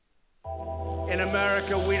In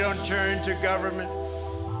America, we don't turn to government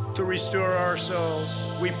to restore our souls.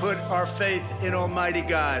 We put our faith in Almighty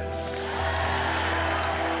God.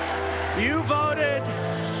 You voted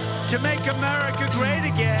to make America great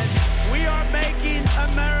again. We are making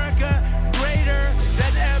America greater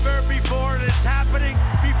than ever before, and it's happening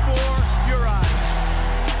before your eyes.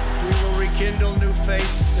 We will rekindle new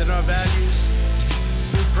faith in our values,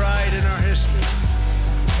 new pride in our history,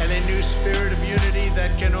 and a new spirit of unity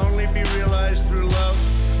that can only be realized through love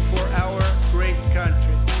for our great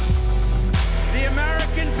country. The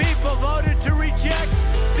American people voted to reject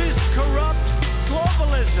this corrupt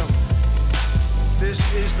globalism. This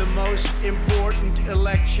is the most important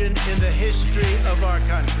election in the history of our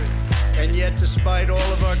country. And yet, despite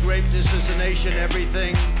all of our greatness as a nation,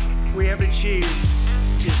 everything we have achieved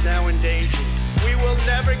is now in danger. We will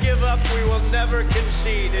never give up. We will never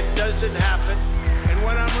concede. It doesn't happen. And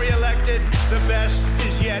when I'm reelected, the best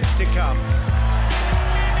is yet to come.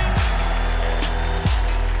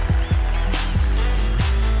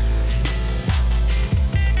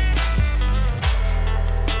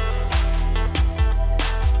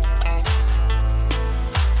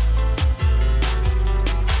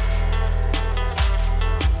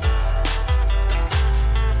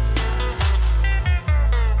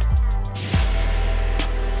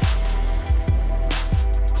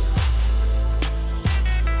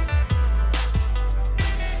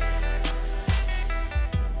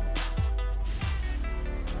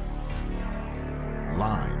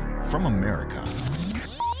 From America,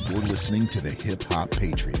 you're listening to the Hip Hop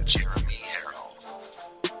Patriot, Jeremy Herrell.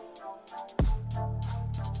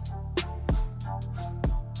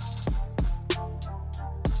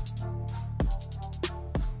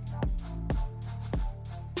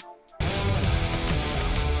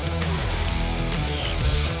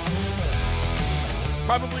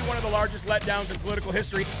 Probably one of the largest letdowns in political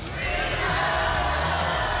history.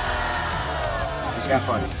 Just keep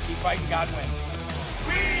fighting. Keep fighting, God wins.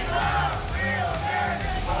 We love real American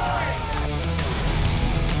boys!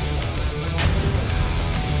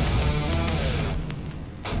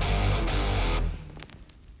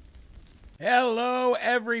 Hello,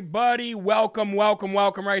 everybody. Welcome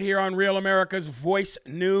right here on Real America's Voice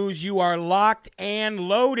News. You are locked and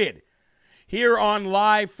loaded here on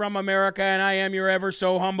Live from America, and I am your ever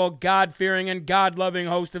so humble, God-fearing, and God-loving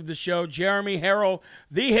host of the show, Jeremy Herrell,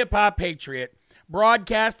 the hip-hop patriot,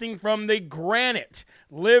 broadcasting from the Granite,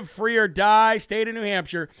 Live Free or Die, state of New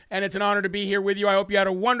Hampshire, and it's an honor to be here with you. I hope you had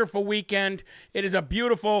a wonderful weekend. It is a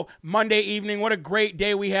beautiful Monday evening. What a great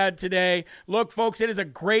day we had today. Look, folks, it is a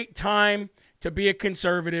great time to be a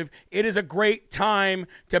conservative. It is a great time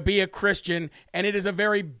to be a Christian, and it is a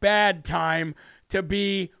very bad time to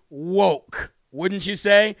be woke. Wouldn't you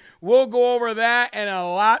say? We'll go over that and a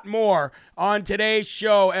lot more on today's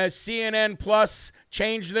show as CNN Plus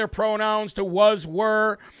changed their pronouns to was,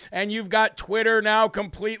 were, and you've got Twitter now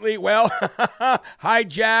completely,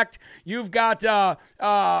 hijacked. You've got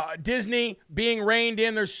Disney being reined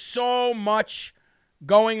in. There's so much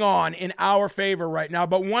going on in our favor right now.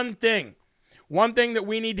 But one thing that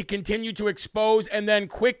we need to continue to expose and then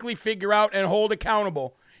quickly figure out and hold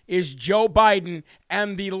accountable is Joe Biden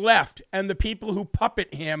and the left and the people who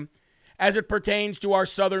puppet him as it pertains to our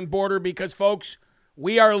southern border because, folks,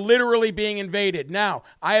 we are literally being invaded. Now,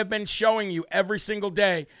 I have been showing you every single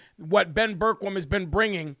day what Ben Bergquam has been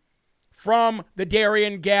bringing from the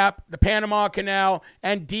Darien Gap, the Panama Canal,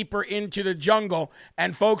 and deeper into the jungle.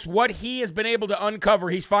 And, folks, what he has been able to uncover,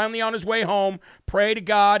 he's finally on his way home. Pray to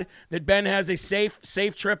God that Ben has a safe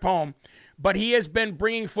trip home. But he has been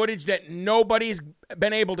bringing footage that nobody's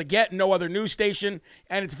been able to get, no other news station,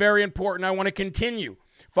 and it's very important. I want to continue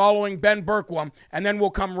following Ben Bergquam, and then we'll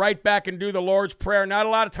come right back and do the Lord's Prayer. Not a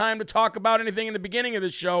lot of time to talk about anything in the beginning of the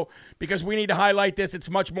show because we need to highlight this. It's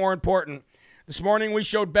much more important. This morning we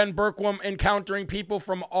showed Ben Bergquam encountering people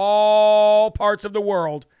from all parts of the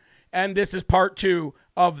world, and this is part 2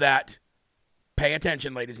 of that. Pay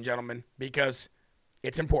attention, ladies and gentlemen, because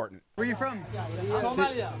it's important. Where are you from?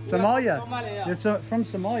 Somalia. Somalia? Somalia. You're from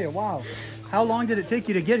Somalia, wow. How long did it take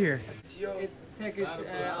you to get here? It takes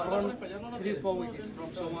around 3-4 weeks from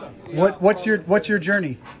Somalia. What's your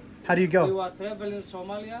journey? How do you We go? were traveling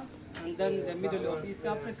Somalia and then the middle of East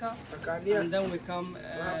Africa and then we come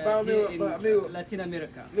here in Latin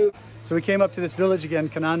America. So we came up to this village again,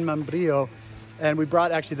 Canan Mambrillo, and we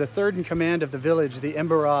brought actually the third in command of the village, the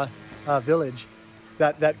Embera village,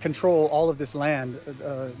 that control all of this land,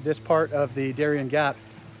 this part of the Darien Gap.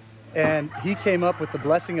 And he came up with the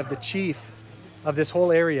blessing of the chief of this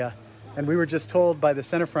whole area. And we were just told by the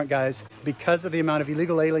Centerfront guys, because of the amount of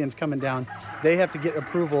illegal aliens coming down, they have to get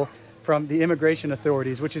approval from the immigration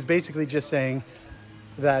authorities, which is basically just saying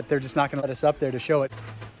that they're just not going to let us up there to show it.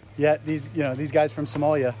 Yet these guys from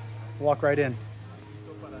Somalia walk right in.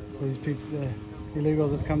 These people, the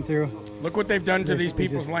illegals have come through. Look what they've done to these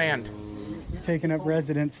people's land. Taking up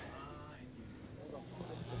residence.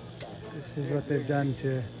 This is what they've done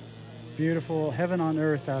to beautiful heaven on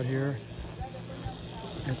earth out here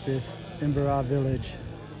at this Imbara village.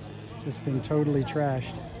 Just been totally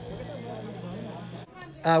trashed.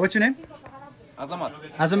 What's your name? Azamat.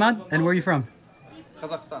 Azamat? And where are you from?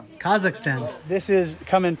 Kazakhstan. Kazakhstan. This is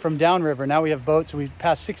coming from downriver. Now we have boats. We've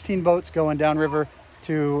passed 16 boats going downriver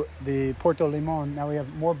to the Puerto Limon. Now we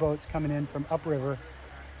have more boats coming in from upriver.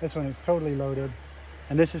 This one is totally loaded.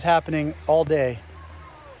 And this is happening all day.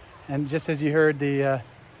 And just as you heard the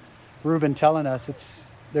Ruben telling us,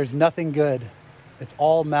 there's nothing good. It's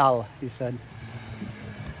all mal, he said.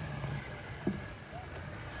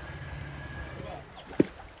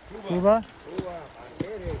 Cuba?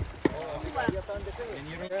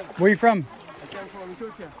 Where are you from? I came from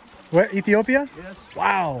Ethiopia. Where, Ethiopia? Yes.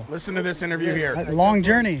 Wow. Listen to this interview here. A long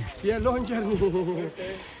journey. Yeah, long journey.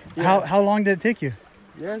 How long did it take you?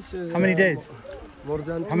 Yes. How many days? More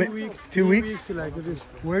than How 2 many- weeks. 2 3 weeks? like this.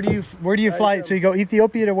 Where do you fly? So you go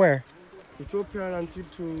Ethiopia to where? Ethiopia until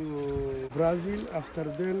to Brazil. After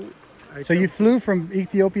then, So you flew from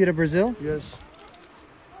Ethiopia to Brazil? Yes.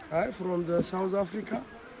 I from the South Africa.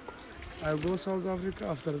 I go South Africa.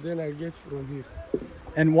 After then, I get from here.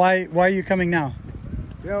 And why are you coming now?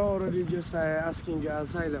 Yeah, already just asking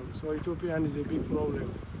asylum. So Ethiopian is a big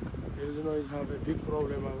problem. Illinois have a big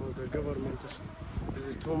problem about the government.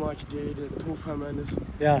 There's too much data, too famines.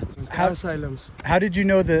 Yeah. Asylums. How did you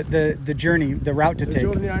know the journey, the route to The take?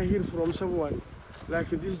 journey I hear from someone. Like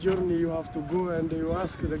this journey you have to go and you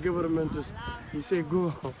ask the government. He say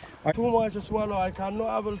go. Too much swallow. I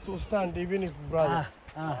cannot able to stand even if brother.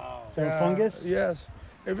 So fungus? Yes.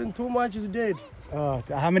 Even too much is dead. Oh,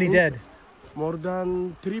 how many dead? More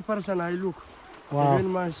than 3% I look. Wow. Even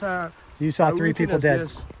my son. You saw I 3 people witness, dead.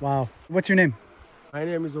 yes. Wow. What's your name? My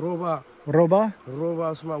name is Roba. Roba? Roba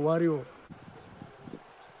Asma Wario.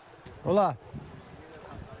 Hola.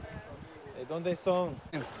 ¿Dónde son?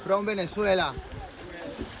 From Venezuela.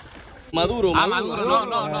 Maduro. No. Malo,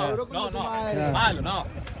 no.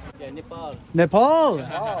 Nepal.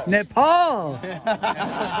 Nepal.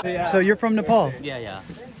 So you're from Nepal? Yeah.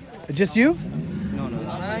 Just you? No.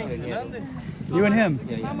 You and him?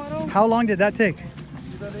 Yeah. How long did that take?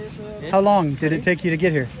 How long did it take you to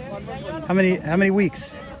get here? How many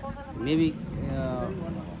weeks? Maybe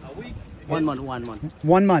 1 month.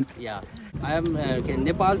 1 month. Yeah. I am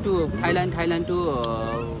Nepal to Thailand to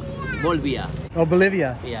Bolivia. Oh,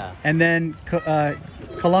 Bolivia. Yeah. And then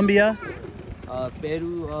Colombia.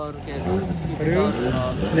 Peru or Peru.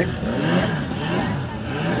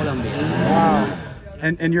 Colombia. Wow.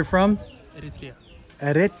 And you're from? Eritrea.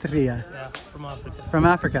 Eritrea. Yeah, from Africa. From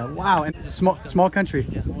Africa. Wow. And small country.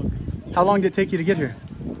 Yeah. How long did it take you to get here?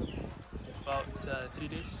 About 3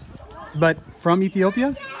 days. But from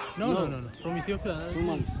Ethiopia? No. From Ethiopia. 2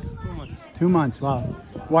 months. 2 months. 2 months. Wow.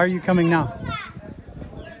 Why are you coming now?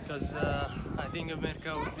 Because I think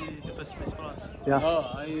America would be the best place for us. Yeah.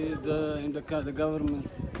 The government.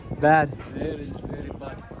 Bad. Very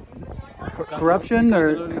bad. Corruption or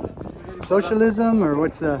socialism or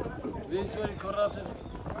what's the? This very corrupted.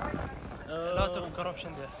 Lots of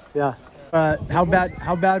corruption there. Yeah. How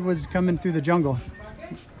bad was coming through the jungle?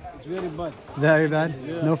 It's very bad. Very bad.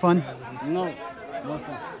 Yeah. No fun. No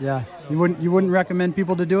fun. Yeah. You wouldn't recommend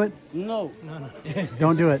people to do it? No.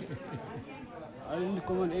 Don't do it. I didn't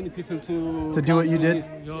recommend any people to Do what you did?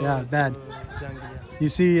 Go Yeah, to bad. jungle, yeah. You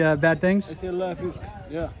see bad things? I say life risk.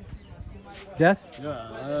 Yeah. Death?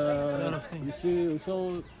 Yeah. lot of things. You see,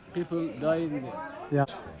 so people die in there. Yeah.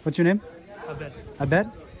 What's your name? Abed. Abed?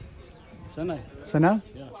 Sanai. Sana?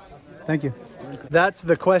 Yeah. Thank you. That's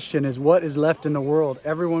the question, is what is left in the world?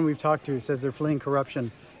 Everyone we've talked to says they're fleeing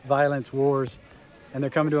corruption, violence, wars, and they're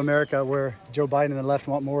coming to America where Joe Biden and the left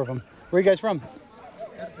want more of them. Where are you guys from?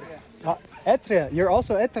 Eritrea. You're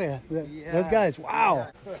also Eritrea. Those guys. Wow.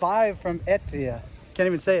 5 from Eritrea. Can't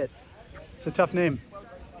even say it. It's a tough name.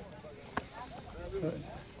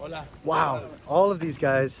 Hola. Wow. All of these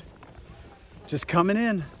guys just coming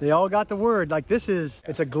in. They all got the word. Like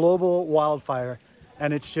it's a global wildfire.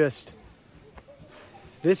 And it's just,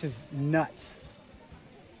 this is nuts.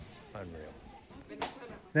 Unreal.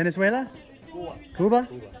 Venezuela? Cuba?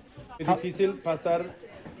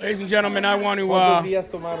 Ladies and gentlemen, I want to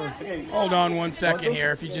hold on 1 second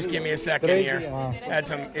here. If you just give me a second here, had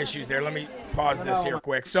some issues there. Let me pause this here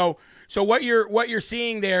quick. So what you're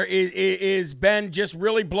seeing there is Ben just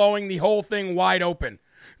really blowing the whole thing wide open.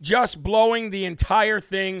 just blowing the entire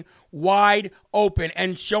thing wide open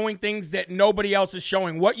and showing things that nobody else is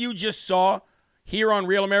showing. What you just saw here on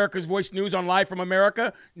Real America's Voice News on Live from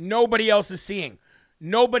America, nobody else is seeing.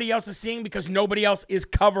 Nobody else is seeing because nobody else is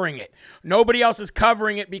covering it. Nobody else is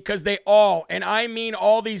covering it because they all, and I mean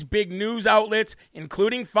all these big news outlets,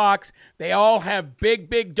 including Fox, they all have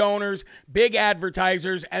big donors, big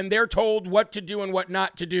advertisers, and they're told what to do and what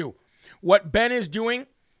not to do. What Ben is doing,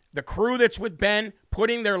 the crew that's with Ben,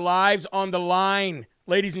 putting their lives on the line,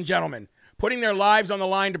 ladies and gentlemen, putting their lives on the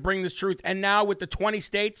line to bring this truth. And now with the 20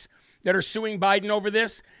 states that are suing Biden over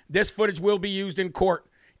this footage will be used in court,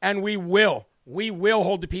 and we will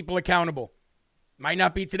hold the people accountable. Might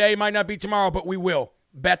not be today, might not be tomorrow, but we will.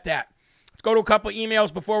 Bet that. Let's go to a couple of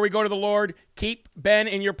emails before we go to the Lord. Keep Ben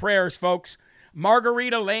in your prayers, folks.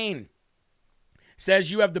 Margarita Lane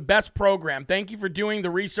says, you have the best program. Thank you for doing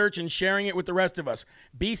the research and sharing it with the rest of us.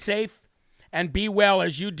 Be safe and be well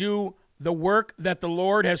as you do the work that the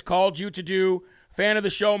Lord has called you to do. Fan of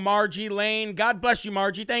the show, Margie Lane. God bless you,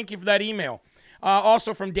 Margie. Thank you for that email.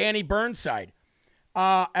 Also from Danny Burnside.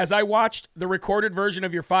 As I watched the recorded version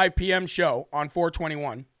of your 5 p.m. show on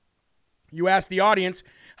 4/21, you asked the audience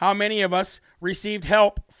how many of us received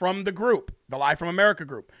help from the group, the Live from America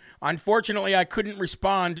group. Unfortunately, I couldn't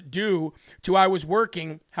respond due to I was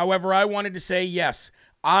working. However, I wanted to say yes.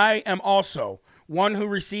 I am also one who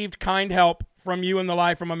received kind help from you and the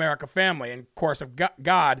Live from America family, and of course of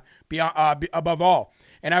God above all.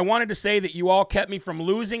 And I wanted to say that you all kept me from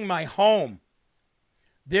losing my home.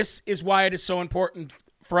 This is why it is so important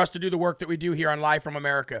for us to do the work that we do here on Live from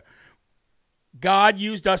America. God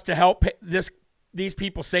used us to help these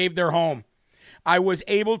people save their home. I was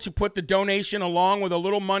able to put the donation along with a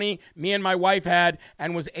little money me and my wife had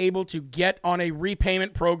and was able to get on a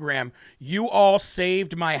repayment program. You all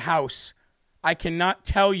saved my house. I cannot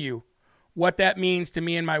tell you what that means to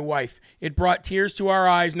me and my wife. It brought tears to our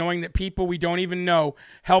eyes knowing that people we don't even know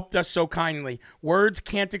helped us so kindly. Words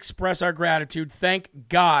can't express our gratitude. Thank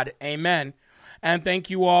God. Amen. And thank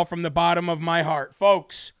you all from the bottom of my heart.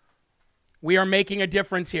 Folks, we are making a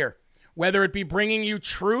difference here. Whether it be bringing you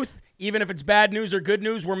truth, even if it's bad news or good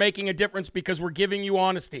news, we're making a difference because we're giving you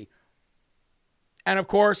honesty. And of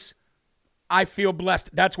course, I feel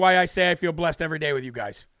blessed. That's why I say I feel blessed every day with you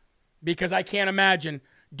guys. Because I can't imagine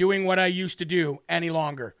doing what I used to do any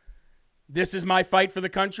longer. This is my fight for the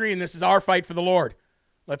country, and this is our fight for the Lord.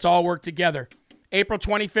 Let's all work together. April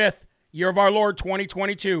 25th, year of our Lord,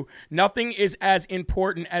 2022. Nothing is as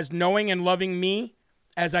important as knowing and loving me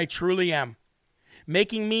as I truly am.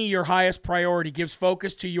 Making me your highest priority gives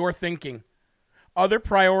focus to your thinking. Other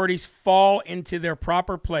priorities fall into their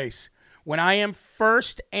proper place when I am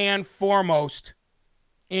first and foremost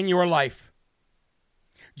in your life.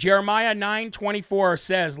 Jeremiah 9:24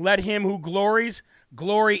 says, let him who glories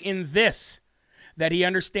glory in this, that he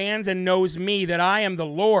understands and knows me, that I am the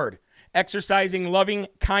Lord, exercising loving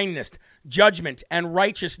kindness, judgment, and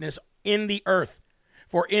righteousness in the earth.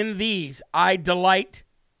 For in these I delight,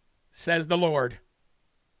 says the Lord.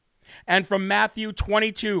 And from Matthew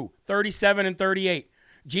 22:37 and 38,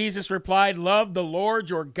 Jesus replied, love the Lord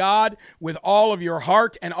your God with all of your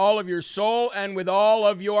heart and all of your soul and with all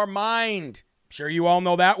of your mind. I'm sure you all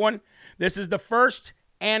know that one. This is the first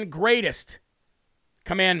and greatest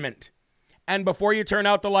commandment. And before you turn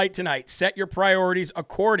out the light tonight, set your priorities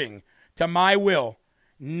according to my will,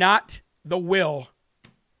 not the will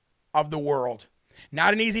of the world.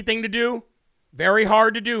 Not an easy thing to do. Very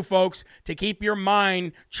hard to do, folks, to keep your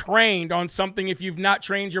mind trained on something if you've not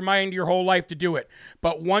trained your mind your whole life to do it.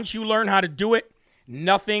 But once you learn how to do it,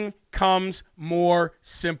 nothing comes more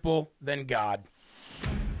simple than God.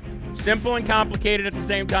 Simple and complicated at the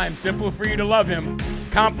same time. Simple for you to love him,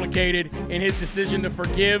 complicated in his decision to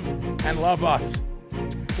forgive and love us.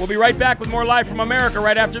 We'll be right back with more Live from America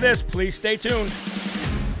right after this. Please stay tuned.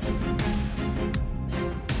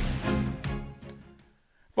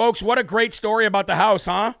 Folks, what a great story about the house,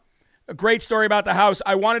 huh? A great story about the house.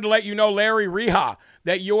 I wanted to let you know, Larry Reha,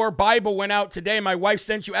 that your Bible went out today. My wife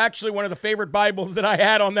sent you actually one of the favorite Bibles that I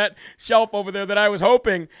had on that shelf over there that I was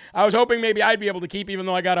hoping maybe I'd be able to keep, even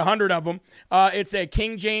though I got 100 of them. It's a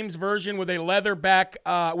King James version with a leather back,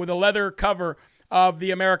 with a leather cover of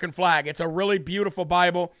the American flag. It's a really beautiful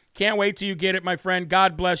Bible. Can't wait till you get it, my friend.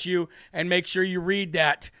 God bless you, and make sure you read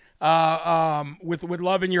that with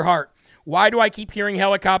love in your heart. Why do I keep hearing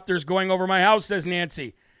helicopters going over my house, says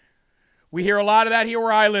Nancy. We hear a lot of that here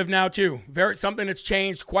where I live now, too. Something that's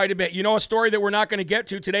changed quite a bit. You know, a story that we're not going to get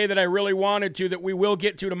to today that I really wanted to, that we will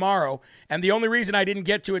get to tomorrow. And the only reason I didn't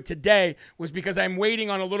get to it today was because I'm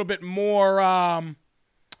waiting on a little bit more,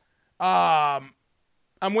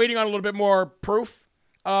 proof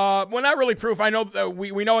well, not really proof. I know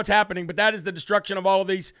we know it's happening, but that is the destruction of all of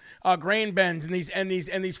these grain bins and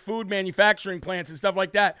these food manufacturing plants and stuff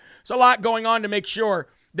like that. There's a lot going on to make sure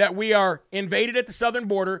that we are invaded at the southern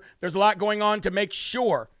border. There's a lot going on to make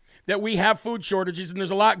sure that we have food shortages, and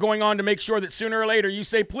there's a lot going on to make sure that sooner or later you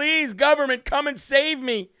say, please, government, come and save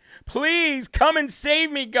me. Please come and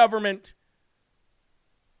save me, government.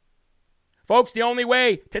 Folks, the only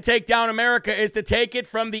way to take down America is to take it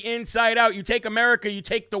from the inside out. You take America, you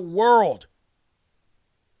take the world.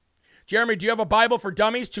 Jeremy, do you have a Bible for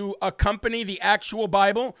dummies to accompany the actual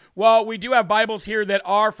Bible? Well, we do have Bibles here that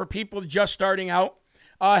are for people just starting out,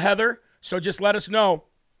 Heather. So just let us know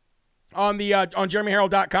on the on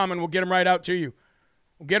JeremyHerald.com, and we'll get them right out to you.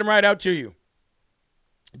 We'll get them right out to you.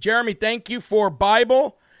 Jeremy, thank you for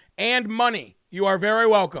Bible and money. You are very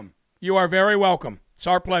welcome. You are very welcome. It's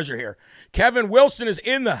our pleasure here. Kevin Wilson is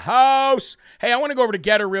in the house. Hey, I want to go over to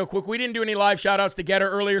Getter real quick. We didn't do any live shout-outs to Getter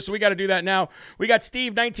earlier, so we got to do that now. We got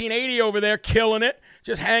Steve 1980 over there killing it,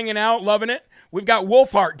 just hanging out, loving it. We've got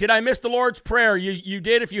Wolfheart. Did I miss the Lord's Prayer? You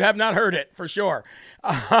did if you have not heard it, for sure.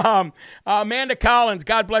 Amanda Collins,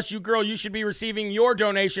 God bless you, girl. You should be receiving your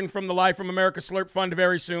donation from the Live from America Slurp Fund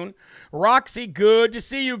very soon. Roxy, good to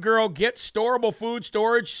see you, girl. Get storable food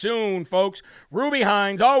storage soon, folks. Ruby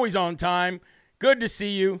Hines, always on time. Good to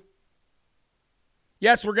see you.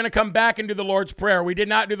 Yes, we're going to come back and do the Lord's Prayer. We did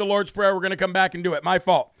not do the Lord's Prayer. We're going to come back and do it. My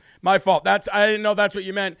fault. My fault. I didn't know that's what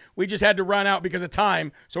you meant. We just had to run out because of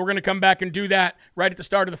time. So we're going to come back and do that right at the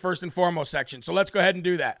start of the first and foremost section. So let's go ahead and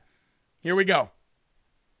do that. Here we go.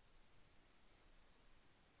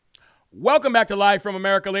 Welcome back to Live from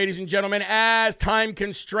America, ladies and gentlemen. As time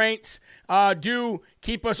constraints do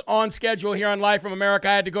keep us on schedule here on Live from America,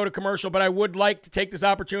 I had to go to commercial, but I would like to take this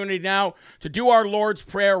opportunity now to do our Lord's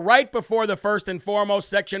Prayer right before the first and foremost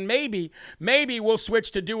section. Maybe we'll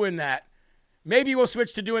switch to doing that. Maybe we'll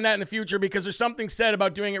switch to doing that in the future because there's something said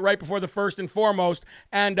about doing it right before the first and foremost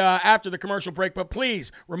and after the commercial break. But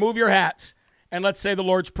please, remove your hats and let's say the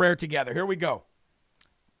Lord's Prayer together. Here we go.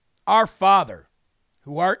 Our Father,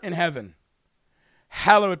 who art in heaven,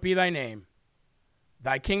 hallowed be thy name.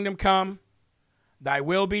 Thy kingdom come, thy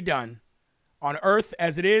will be done, on earth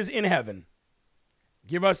as it is in heaven.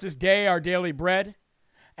 Give us this day our daily bread,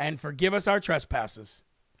 and forgive us our trespasses,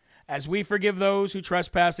 as we forgive those who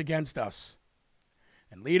trespass against us.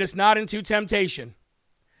 And lead us not into temptation,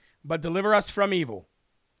 but deliver us from evil.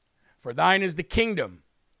 For thine is the kingdom,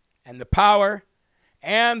 and the power,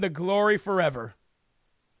 and the glory forever.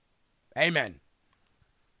 Amen.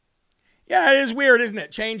 Yeah, it is weird, isn't it?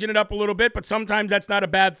 Changing it up a little bit, but sometimes that's not a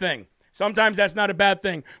bad thing. Sometimes that's not a bad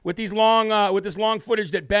thing. With these with this long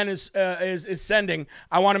footage that Ben is sending,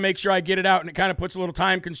 I want to make sure I get it out, and it kind of puts a little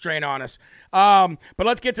time constraint on us. But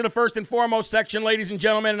let's get to the first and foremost section, ladies and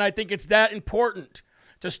gentlemen, and I think it's that important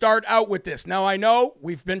to start out with this. Now, I know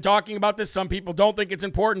we've been talking about this. Some people don't think it's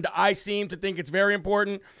important. I seem to think it's very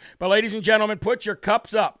important. But ladies and gentlemen, put your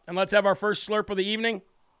cups up, and let's have our first slurp of the evening.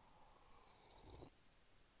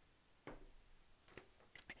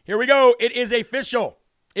 Here we go. It is official.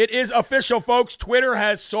 It is official, folks. Twitter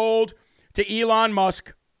has sold to Elon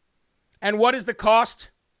Musk. And what is the cost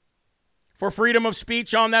for freedom of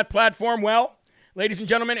speech on that platform? Well, ladies and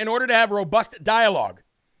gentlemen, in order to have robust dialogue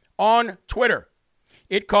on Twitter,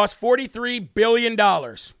 it costs $43 billion.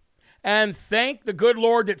 And thank the good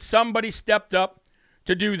Lord that somebody stepped up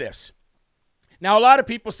to do this. Now, a lot of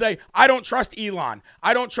people say, I don't trust Elon.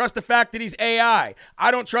 I don't trust the fact that he's AI. I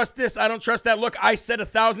don't trust this. I don't trust that. Look, I said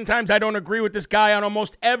 1,000 times I don't agree with this guy on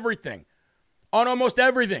almost everything. On almost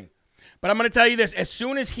everything. But I'm going to tell you this. As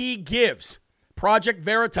soon as he gives Project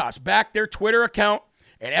Veritas back their Twitter account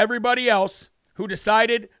and everybody else who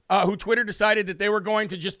Twitter decided that they were going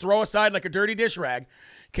to just throw aside like a dirty dish rag,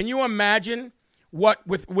 can you imagine what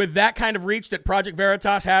with that kind of reach that Project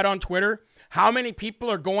Veritas had on Twitter, how many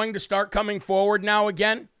people are going to start coming forward now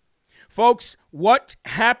again? Folks, what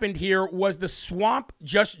happened here was the swamp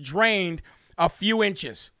just drained a few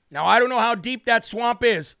inches. Now, I don't know how deep that swamp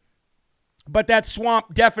is, but that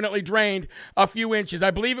swamp definitely drained a few inches.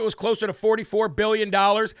 I believe it was closer to $44 billion.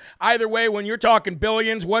 Either way, when you're talking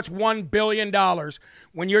billions, what's $1 billion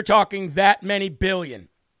when you're talking that many billion?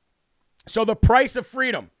 So the price of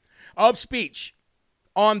freedom of speech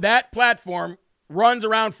on that platform runs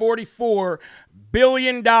around $44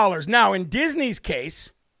 billion. Now, in Disney's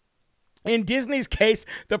case,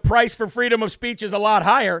 the price for freedom of speech is a lot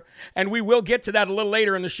higher, and we will get to that a little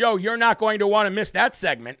later in the show. You're not going to want to miss that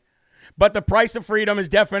segment. But the price of freedom is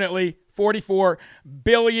definitely $44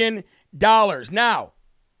 billion. Now,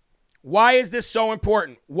 why is this so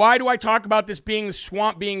important? Why do I talk about this being the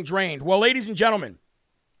swamp being drained? Well, ladies and gentlemen,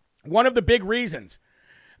 one of the big reasons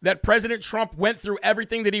that President Trump went through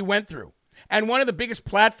everything that he went through. And one of the biggest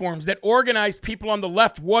platforms that organized people on the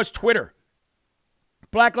left was Twitter.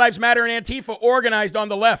 Black Lives Matter and Antifa organized on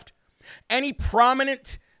the left. Any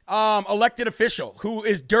prominent elected official who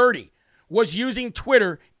is dirty was using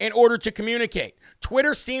Twitter in order to communicate.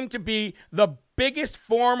 Twitter seemed to be the biggest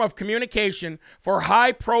form of communication for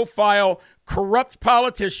high-profile, corrupt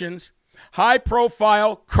politicians,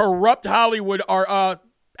 high-profile, corrupt Hollywood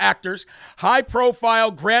actors,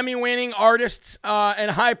 high-profile, Grammy-winning artists,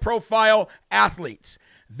 and high-profile athletes.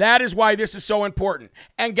 That is why this is so important.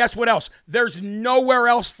 And guess what else? There's nowhere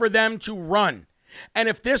else for them to run. And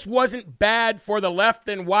if this wasn't bad for the left,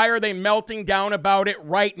 then why are they melting down about it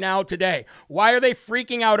right now today? Why are they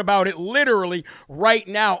freaking out about it literally right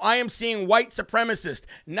now? I am seeing white supremacist,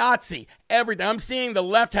 Nazi, everything. I'm seeing the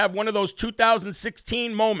left have one of those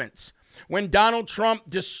 2016 moments when Donald Trump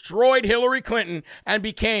destroyed Hillary Clinton and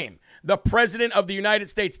became the president of the United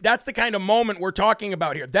States. That's the kind of moment we're talking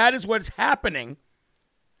about here. That is what's happening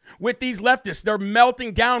with these leftists. They're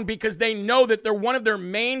melting down because they know that one of their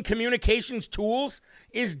main communications tools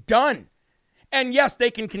is done. And yes,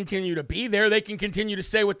 they can continue to be there. They can continue to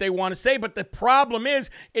say what they want to say. But the problem is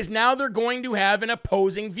now they're going to have an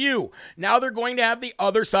opposing view. Now they're going to have the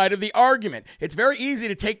other side of the argument. It's very easy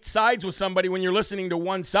to take sides with somebody when you're listening to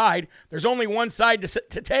one side. There's only one side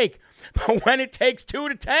to take. But when it takes two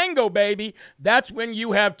to tango, baby, that's when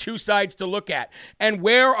you have two sides to look at. And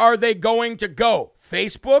where are they going to go?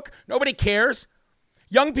 Facebook? Nobody cares.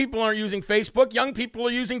 Young people aren't using Facebook. Young people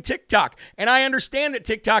are using TikTok. And I understand that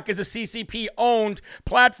TikTok is a CCP-owned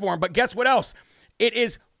platform. But guess what else? It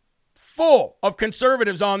is full of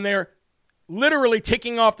conservatives on there literally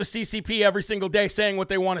ticking off the CCP every single day, saying what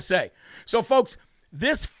they want to say. So, folks,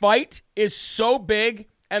 this fight is so big,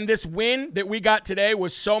 and this win that we got today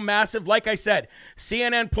was so massive. Like I said,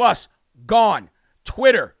 CNN Plus, gone.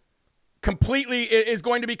 Twitter, is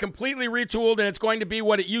going to be completely retooled, and it's going to be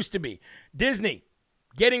what it used to be. Disney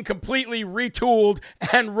getting completely retooled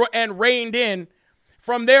and reined in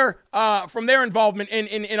from their involvement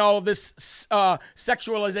in all of this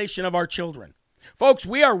sexualization of our children. Folks,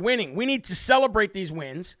 we are winning. We need to celebrate these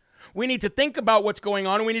wins. We need to think about what's going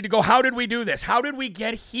on, and we need to go, how did we do this? How did we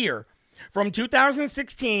get here from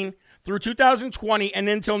 2016 through 2020 and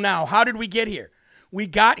until now? How did we get here? We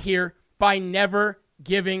got here by never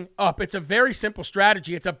giving up. It's a very simple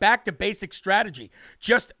strategy. It's a back-to-basics strategy.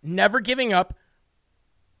 Just never giving up,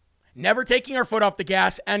 never taking our foot off the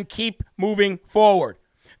gas, and keep moving forward.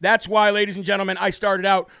 That's why, ladies and gentlemen, I started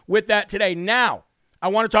out with that today. Now, I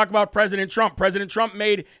want to talk about President Trump. President Trump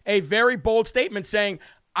made a very bold statement saying,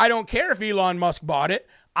 I don't care if Elon Musk bought it.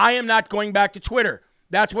 I am not going back to Twitter.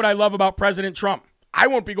 That's what I love about President Trump. I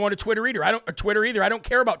won't be going to Twitter either. I don't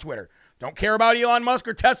care about Twitter. Don't care about Elon Musk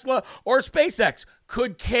or Tesla or SpaceX.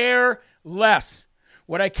 Could care less.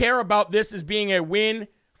 What I care about this is being a win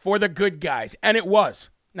for the good guys. And it was.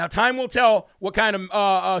 Now, time will tell what kind of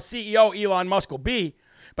CEO Elon Musk will be.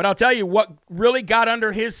 But I'll tell you what really got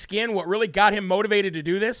under his skin, what really got him motivated to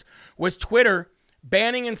do this, was Twitter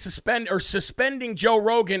banning and suspending Joe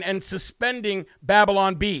Rogan and suspending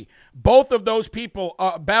Babylon Bee. Both of those people,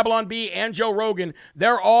 Babylon Bee and Joe Rogan,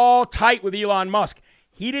 they're all tight with Elon Musk.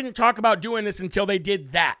 He didn't talk about doing this until they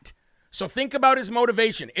did that. So think about his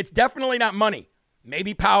motivation. It's definitely not money.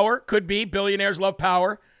 Maybe power. Could be. Billionaires love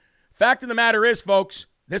power. Fact of the matter is, folks,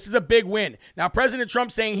 this is a big win. Now, President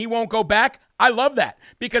Trump saying he won't go back, I love that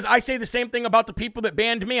because I say the same thing about the people that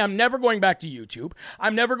banned me. I'm never going back to YouTube.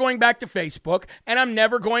 I'm never going back to Facebook, and I'm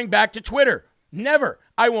never going back to Twitter. Never.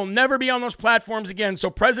 I will never be on those platforms again. So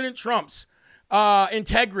President Trump's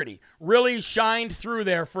integrity really shined through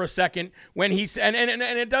there for a second when he said, and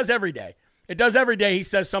it does every day. It does every day. He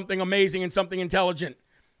says something amazing and something intelligent.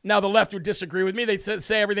 Now, the left would disagree with me. They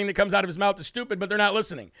say everything that comes out of his mouth is stupid, but they're not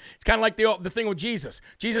listening. It's kind of like the thing with Jesus.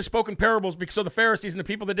 Jesus spoke in parables because so the Pharisees and the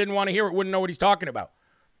people that didn't want to hear it wouldn't know what he's talking about.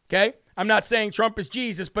 Okay? I'm not saying Trump is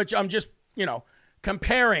Jesus, but I'm just,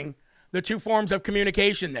 comparing the two forms of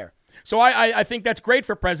communication there. So I think that's great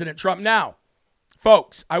for President Trump. Now,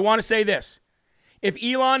 folks, I want to say this. If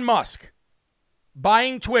Elon Musk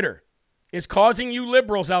buying Twitter is causing you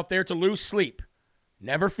liberals out there to lose sleep,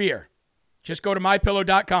 never fear. Just go to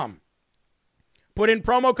MyPillow.com. Put in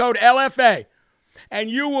promo code LFA, and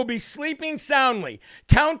you will be sleeping soundly,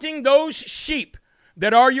 counting those sheep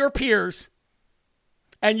that are your peers,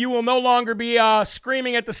 and you will no longer be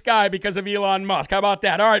screaming at the sky because of Elon Musk. How about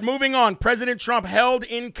that? All right, moving on. President Trump held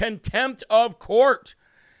in contempt of court.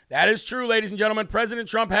 That is true, ladies and gentlemen. President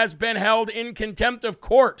Trump has been held in contempt of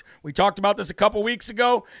court. We talked about this a couple weeks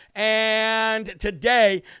ago, and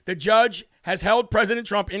today the judge has held President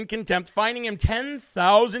Trump in contempt, fining him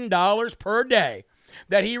 $10,000 per day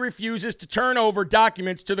that he refuses to turn over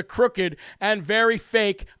documents to the crooked and very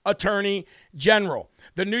fake Attorney General.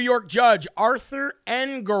 The New York judge, Arthur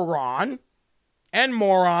Engoron,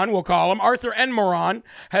 we'll call him, Arthur Engoron,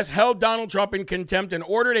 has held Donald Trump in contempt and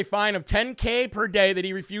ordered a fine of $10,000 per day that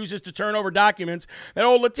he refuses to turn over documents that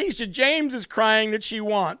old Letitia James is crying that she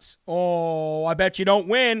wants. Oh, I bet you don't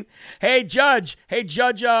win. Hey, Judge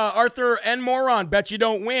Arthur Engoron, bet you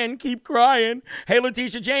don't win. Keep crying. Hey,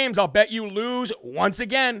 Letitia James, I'll bet you lose once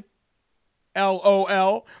again.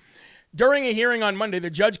 LOL. During a hearing on Monday, the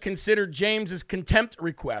judge considered James's contempt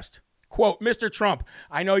request. Quote, Mr. Trump,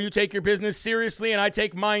 I know you take your business seriously and I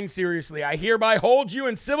take mine seriously. I hereby hold you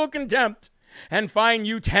in civil contempt and fine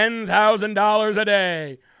you $10,000 a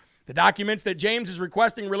day. The documents that James is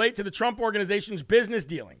requesting relate to the Trump Organization's business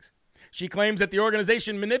dealings. She claims that the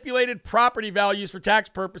organization manipulated property values for tax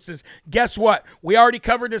purposes. Guess what? We already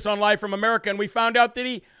covered this on Live from America, and we found out that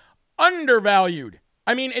he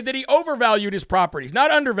that he overvalued his properties.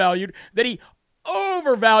 Not undervalued, that he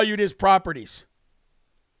overvalued his properties.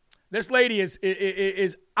 This lady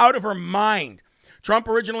is out of her mind. Trump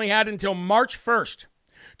originally had until March 1st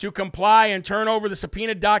to comply and turn over the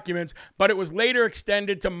subpoenaed documents, but it was later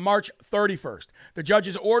extended to March 31st. The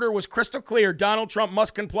judge's order was crystal clear. Donald Trump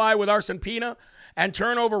must comply with our subpoena and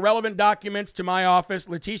turn over relevant documents to my office,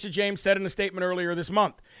 Letitia James said in a statement earlier this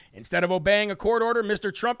month. Instead of obeying a court order,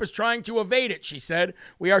 Mr. Trump is trying to evade it, she said.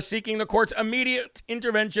 We are seeking the court's immediate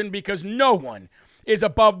intervention because no one is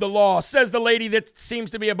above the law, says the lady that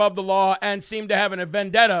seems to be above the law and seemed to have a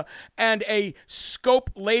vendetta and a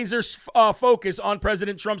scope laser focus on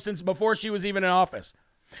President Trump since before she was even in office.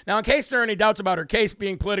 Now, in case there are any doubts about her case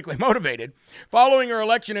being politically motivated, following her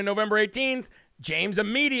election in November 18th, James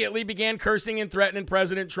immediately began cursing and threatening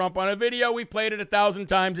President Trump on a video. We've played it 1,000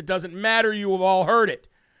 times. It doesn't matter. You have all heard it.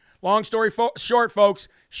 Long story short, folks,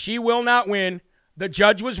 she will not win. The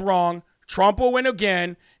judge was wrong. Trump will win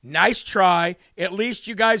again. Nice try. At least,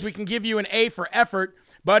 you guys, we can give you an A for effort.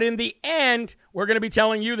 But in the end, we're going to be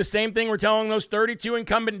telling you the same thing we're telling those 32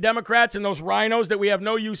 incumbent Democrats and those rhinos that we have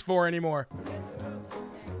no use for anymore.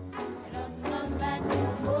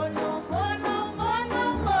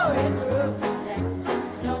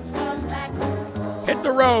 Hit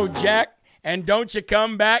the road, Jack. And don't you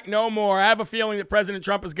come back no more. I have a feeling that President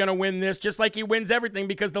Trump is going to win this, just like he wins everything,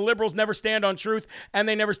 because the liberals never stand on truth, and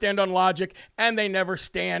they never stand on logic, and they never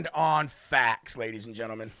stand on facts, ladies and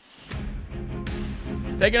gentlemen.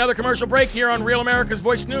 Let's take another commercial break here on Real America's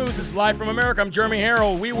Voice News. This is Live from America. I'm Jeremy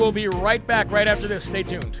Harrell. We will be right back right after this. Stay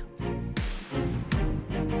tuned.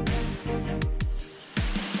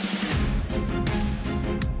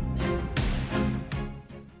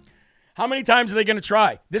 How many times are they going to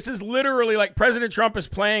try? This is literally like President Trump is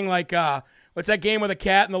playing like, what's that game with a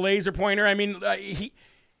cat and the laser pointer? I mean,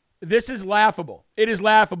 this is laughable. It is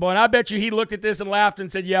laughable. And I bet you he looked at this and laughed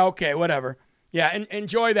and said, yeah, okay, whatever. Yeah, and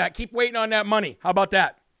enjoy that. Keep waiting on that money. How about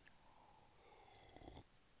that?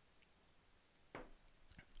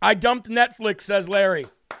 I dumped Netflix, says Larry.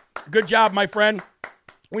 Good job, my friend.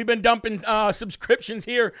 We've been dumping subscriptions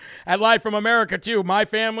here at Live from America, too. My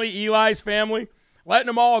family, Eli's family. Letting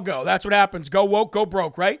them all go. That's what happens. Go woke, go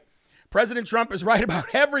broke, right? President Trump is right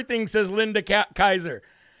about everything, says Linda Kaiser.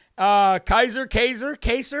 Kaiser?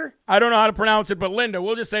 I don't know how to pronounce it, but Linda.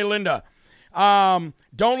 We'll just say Linda. Don't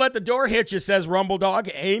let the door hit you, says Rumble Dog.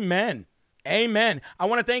 Amen. Amen. I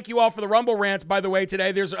want to thank you all for the Rumble rants, by the way,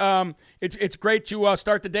 today. There's it's great to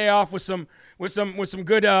start the day off with some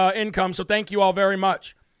good income, so thank you all very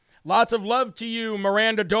much. Lots of love to you,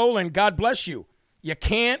 Miranda Dolan. God bless you. You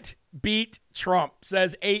can't beat Trump,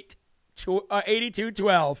 says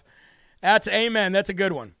 8212. That's amen. That's a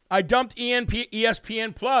good one. I dumped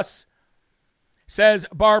ESPN Plus, says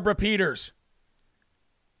Barbara Peters.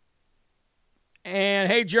 And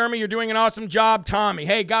hey, Jeremy, you're doing an awesome job, Tommy.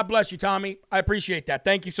 Hey, God bless you, Tommy. I appreciate that.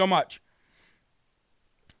 Thank you so much.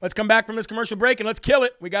 Let's come back from this commercial break and let's kill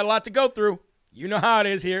it. We got a lot to go through. You know how it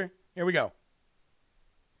is here. Here we go.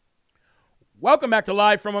 Welcome back to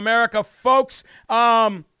Live from America, folks.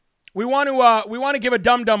 We want to give a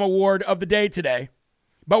Dum Dum Award of the day today,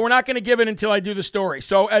 but we're not going to give it until I do the story.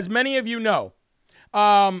 So, as many of you know,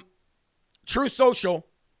 Truth Social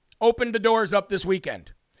opened the doors up this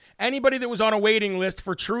weekend. Anybody that was on a waiting list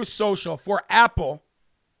for Truth Social for Apple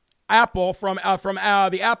from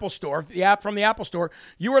the Apple Store, the app from the Apple Store,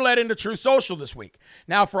 you were let into Truth Social this week.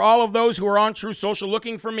 Now, for all of those who are on Truth Social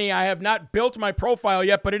looking for me, I have not built my profile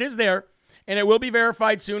yet, but it is there. And it will be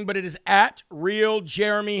verified soon, but it is at Real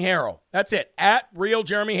Jeremy Harrell. That's it, at Real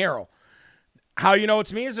Jeremy Harrell. How you know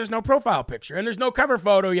it's me is there's no profile picture and there's no cover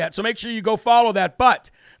photo yet. So make sure you go follow that. But,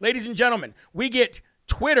 ladies and gentlemen, we get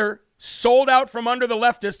Twitter sold out from under the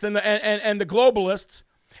leftists and the globalists,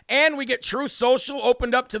 and we get Truth Social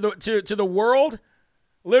opened up to the world,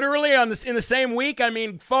 literally in the same week. I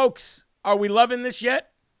mean, folks, are we loving this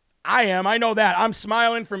yet? I am. I know that. I'm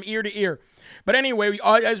smiling from ear to ear. But anyway,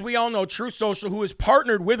 as we all know, Truth Social, who is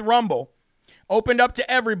partnered with Rumble, opened up to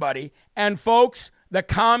everybody. And folks, the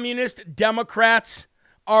communist Democrats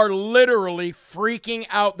are literally freaking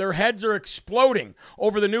out. Their heads are exploding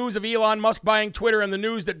over the news of Elon Musk buying Twitter and the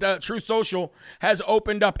news that Truth Social has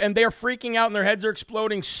opened up. And they're freaking out and their heads are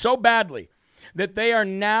exploding so badly that they are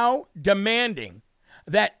now demanding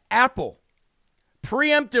that Apple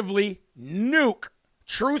preemptively nuke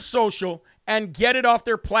Truth Social and get it off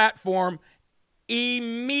their platform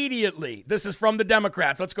immediately. This is from the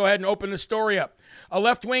Democrats. Let's go ahead and open the story up. A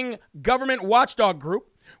left-wing government watchdog group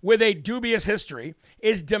with a dubious history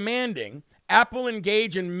is demanding Apple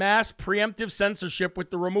engage in mass preemptive censorship with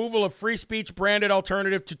the removal of free speech branded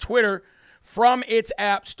alternative to Twitter from its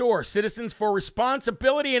app store. Citizens for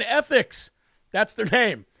Responsibility and Ethics, that's their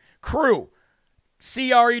name, CREW,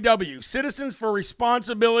 C-R-E-W, Citizens for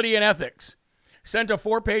Responsibility and Ethics, sent a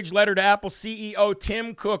 4-page letter to Apple CEO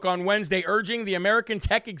Tim Cook on Wednesday urging the American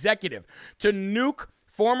tech executive to nuke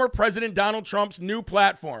former President Donald Trump's new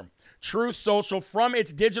platform, Truth Social, from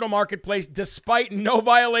its digital marketplace despite no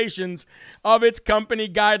violations of its company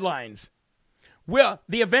guidelines. Well,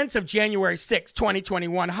 the events of January 6,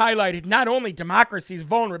 2021 highlighted not only democracy's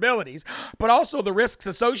vulnerabilities, but also the risks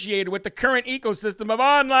associated with the current ecosystem of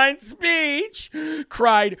online speech,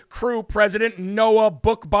 cried CREW President Noah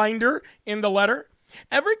Bookbinder in the letter.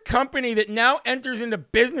 Every company that now enters into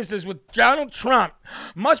businesses with Donald Trump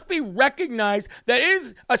must be recognized that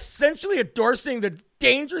is essentially endorsing the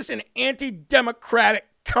dangerous and anti-democratic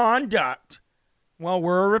conduct. Well,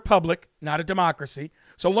 we're a republic, not a democracy.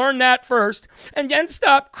 So learn that first, and then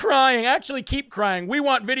stop crying. Actually, keep crying. We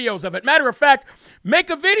want videos of it. Matter of fact,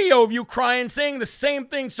 make a video of you crying, saying the same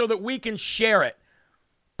thing so that we can share it.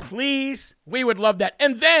 Please, we would love that.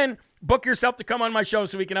 And then book yourself to come on my show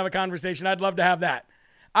so we can have a conversation. I'd love to have that.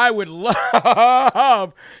 I would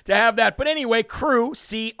love to have that. But anyway, CREW,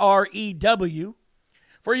 C-R-E-W,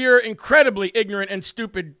 for your incredibly ignorant and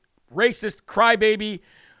stupid, racist, crybaby,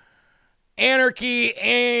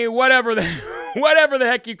 anarchy, whatever the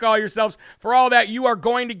heck you call yourselves, for all that, you are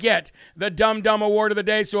going to get the Dumb Dumb Award of the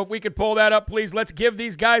day. So if we could pull that up, please, let's give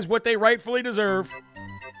these guys what they rightfully deserve.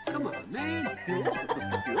 Come on, man.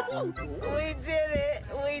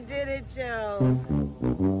 We did it, Joe.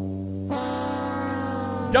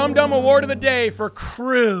 Dumb Dumb Award of the day for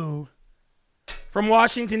CREW from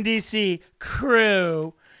Washington, D.C.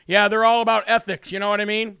 CREW. Yeah, they're all about ethics, you know what I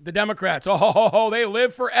mean? The Democrats. Oh, they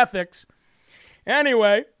live for ethics.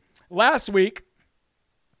 Anyway, last week,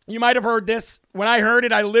 you might have heard this. When I heard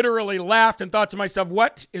it, I literally laughed and thought to myself,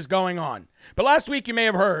 what is going on? But last week, you may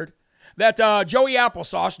have heard that Joey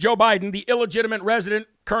Applesauce, Joe Biden, the illegitimate resident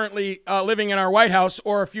currently living in our White House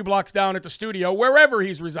or a few blocks down at the studio, wherever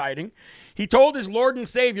he's residing, he told his Lord and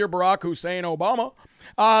Savior, Barack Hussein Obama,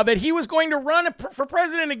 that he was going to run for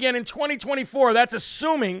president again in 2024. That's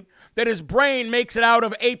assuming that his brain makes it out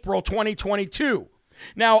of April 2022.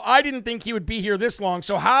 Now, I didn't think he would be here this long,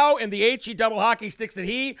 so how in the HE double hockey sticks that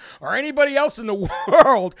he or anybody else in the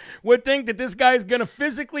world would think that this guy's going to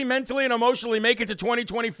physically, mentally, and emotionally make it to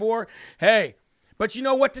 2024? Hey, but you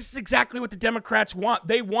know what? This is exactly what the Democrats want.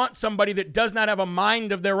 They want somebody that does not have a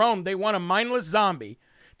mind of their own. They want a mindless zombie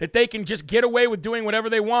that they can just get away with doing whatever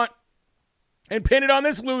they want and pin it on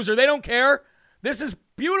this loser. They don't care. This is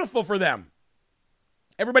beautiful for them.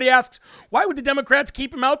 Everybody asks, why would the Democrats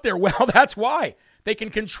keep him out there? Well, that's why. They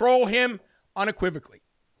can control him unequivocally.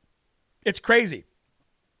 It's crazy.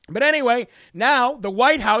 But anyway, now the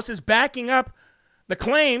White House is backing up the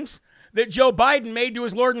claims that Joe Biden made to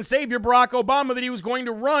his Lord and Savior, Barack Obama, that he was going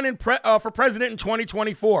to run for president in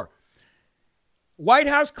 2024. White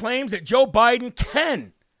House claims that Joe Biden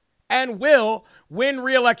can and will win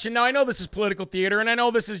re-election. Now, I know this is political theater, and I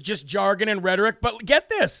know this is just jargon and rhetoric, but get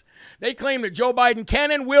this. They claim that Joe Biden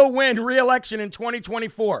can and will win re-election in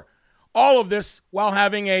 2024. All of this while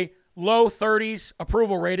having a low 30s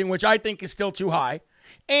approval rating, which I think is still too high,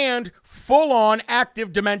 and full-on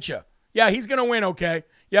active dementia. Yeah, he's going to win, okay?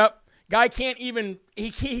 Yep. Guy can't even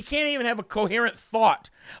have a coherent thought,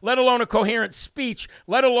 let alone a coherent speech,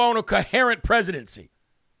 let alone a coherent presidency.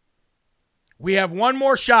 We have one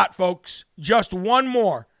more shot, folks, just one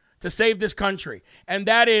more to save this country, and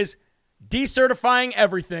that is decertifying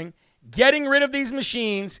everything, getting rid of these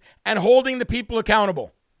machines, and holding the people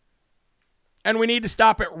accountable. And we need to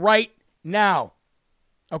stop it right now.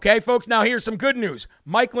 Okay, folks, now here's some good news.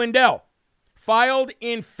 Mike Lindell filed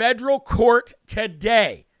in federal court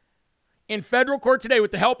today. In federal court today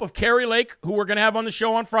with the help of Kari Lake, who we're going to have on the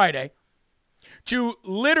show on Friday, to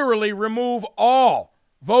literally remove all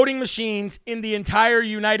voting machines in the entire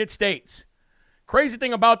United States. Crazy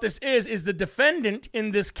thing about this is the defendant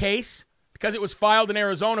in this case, because it was filed in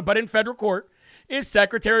Arizona but in federal court, is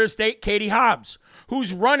Secretary of State Katie Hobbs,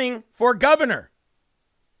 who's running for governor.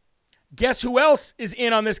 Guess who else is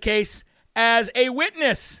in on this case as a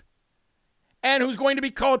witness and who's going to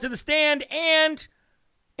be called to the stand and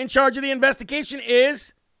in charge of the investigation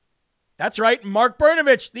is, that's right, Mark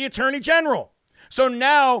Brnovich, the Attorney General. So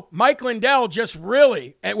now Mike Lindell just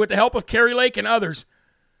really, with the help of Kari Lake and others,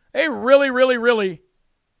 they really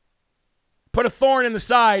put a thorn in the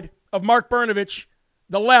side of Mark Brnovich,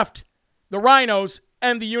 the left, the rhinos,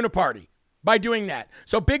 and the Uniparty by doing that.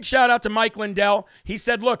 So big shout out to Mike Lindell. He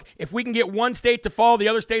said, look, if we can get one state to fall, the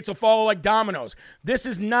other states will follow like dominoes. This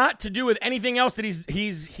is not to do with anything else that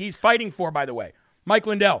he's fighting for, by the way. Mike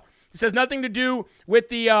Lindell. This has nothing to do with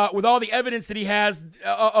with all the evidence that he has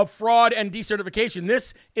of fraud and decertification.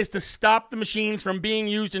 This is to stop the machines from being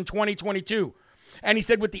used in 2022. And he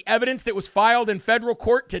said with the evidence that was filed in federal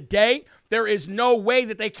court today, there is no way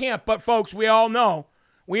that they can't. But folks, we all know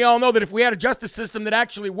that if we had a justice system that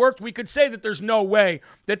actually worked, we could say that there's no way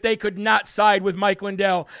that they could not side with Mike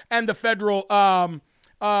Lindell and the federal the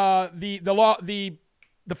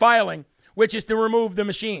filing, which is to remove the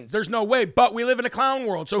machines. There's no way, but we live in a clown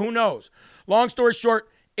world, so who knows? Long story short,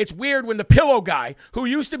 it's weird when the pillow guy, who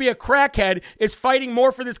used to be a crackhead, is fighting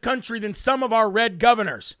more for this country than some of our red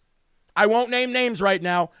governors. I won't name names right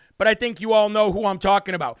now, but I think you all know who I'm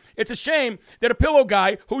talking about. It's a shame that a pillow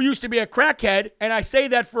guy who used to be a crackhead, and I say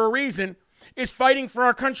that for a reason, is fighting for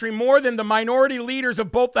our country more than the minority leaders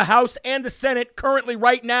of both the House and the Senate currently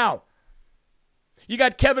right now. You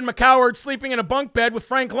got Kevin McCoward sleeping in a bunk bed with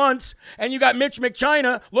Frank Luntz, and you got Mitch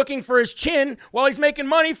McChina looking for his chin while he's making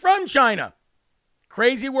money from China.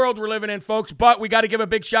 Crazy world we're living in, folks, but we got to give a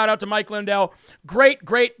big shout out to Mike Lindell. Great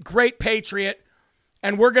patriot.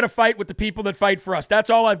 And we're going to fight with the people that fight for us. That's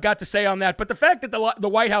all I've got to say on that. But the fact that the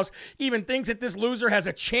White House even thinks that this loser has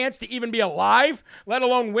a chance to even be alive, let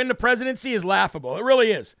alone win the presidency, is laughable. It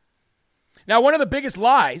really is. Now, one of the biggest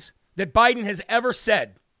lies that Biden has ever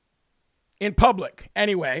said, in public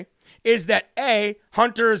anyway, is that A,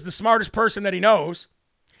 Hunter is the smartest person that he knows,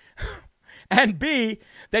 and B,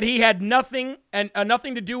 that he had nothing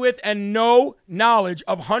to do with and no knowledge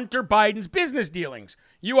of Hunter Biden's business dealings.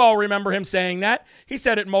 You all remember him saying that. He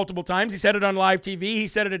said it multiple times. He said it on live TV. He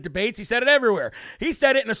said it at debates. He said it everywhere. He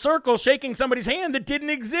said it in a circle shaking somebody's hand that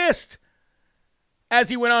didn't exist. As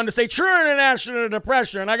he went on to say, true international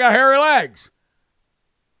depression, I got hairy legs.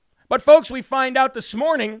 But folks, we find out this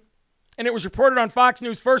morning, and it was reported on Fox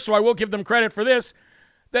News first, so I will give them credit for this,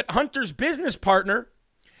 that Hunter's business partner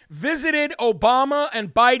visited Obama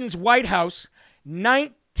and Biden's White House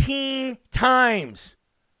 19 times.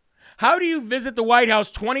 How do you visit the White House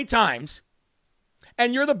 20 times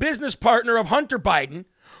and you're the business partner of Hunter Biden,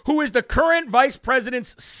 who is the current vice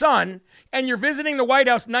president's son, and you're visiting the White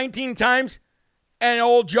House 19 times and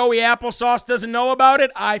old Joey Applesauce doesn't know about it?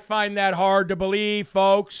 I find that hard to believe,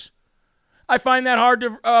 folks. I find that hard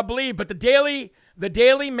to believe, but the Daily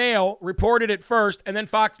Mail reported it first, and then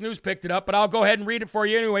Fox News picked it up, but I'll go ahead and read it for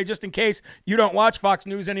you anyway, just in case you don't watch Fox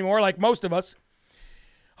News anymore, like most of us.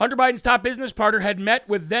 Hunter Biden's top business partner had met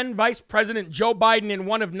with then Vice President Joe Biden in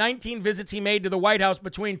one of 19 visits he made to the White House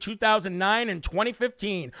between 2009 and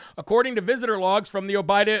 2015, according to visitor logs from the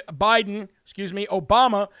Obama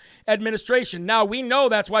administration. Now, we know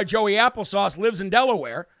that's why Joey Applesauce lives in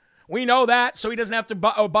Delaware. We know that, so he doesn't have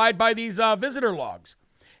to abide by these visitor logs.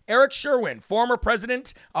 Eric Sherwin, former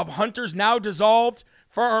president of Hunter's now dissolved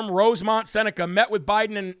firm Rosemont Seneca, met with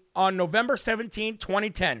Biden on November 17,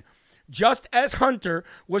 2010. Just as Hunter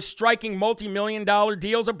was striking multi-million-dollar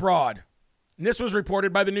deals abroad. And this was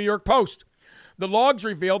reported by the New York Post. The logs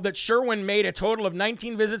revealed that Sherwin made a total of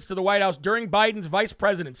 19 visits to the White House during Biden's vice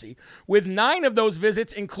presidency, with 9 of those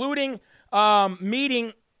visits including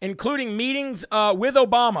meetings with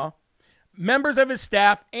Obama, members of his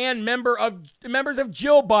staff, and members of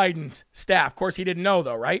Jill Biden's staff. Of course, he didn't know,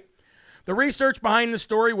 though, right? The research behind the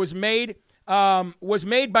story was made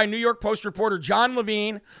by New York Post reporter John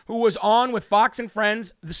Levine, who was on with Fox and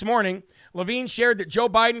Friends this morning. Levine shared that Joe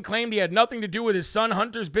Biden claimed he had nothing to do with his son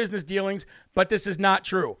Hunter's business dealings, but this is not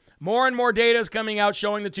true. More and more data is coming out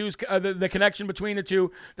showing the connection between the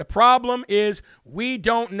two. The problem is we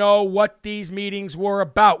don't know what these meetings were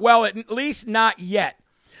about. Well, at least not yet.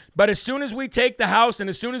 But as soon as we take the House and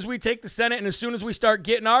as soon as we take the Senate and as soon as we start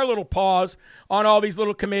getting our little paws on all these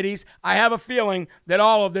little committees, I have a feeling that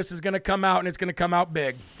all of this is going to come out and it's going to come out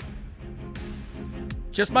big.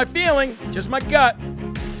 Just my feeling, just my gut.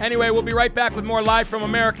 Anyway, we'll be right back with more Live from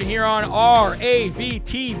America here on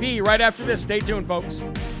RAVTV right after this. Stay tuned, folks.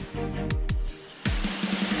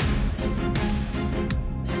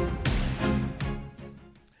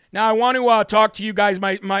 Now, I want to talk to you guys,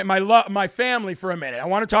 my family, for a minute. I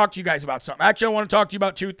want to talk to you guys about something. Actually, I want to talk to you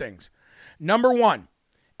about two things. Number one,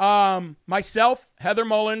 myself, Heather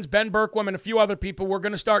Mullins, Ben Berkwam, and a few other people, we're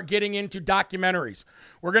going to start getting into documentaries.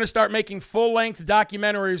 We're going to start making full-length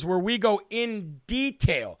documentaries where we go in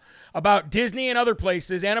detail about Disney and other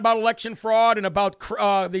places and about election fraud and about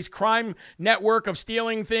these crime network of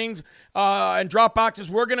stealing things and drop boxes.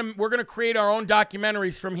 We're gonna create our own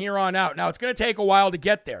documentaries from here on out. Now, it's going to take a while to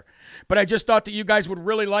get there, but I just thought that you guys would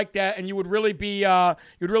really like that and you would really be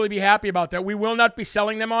happy about that. We will not be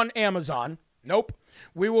selling them on Amazon. Nope.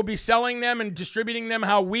 We will be selling them and distributing them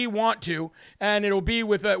how we want to, and it'll be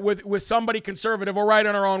with somebody conservative or right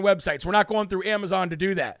on our own websites. We're not going through Amazon to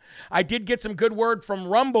do that. I did get some good word from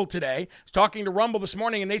Rumble today. I was talking to Rumble this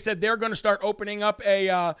morning, and they said they're going to start opening up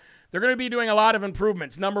they're going to be doing a lot of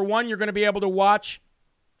improvements. Number one, you're going to be able to watch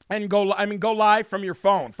and go live from your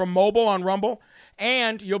phone, from mobile on Rumble,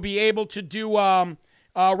 and you'll be able to do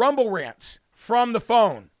Rumble rants from the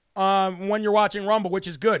phone. When you're watching Rumble, which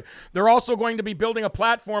is good. They're also going to be building a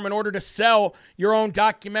platform in order to sell your own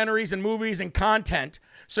documentaries and movies and content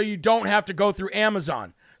so you don't have to go through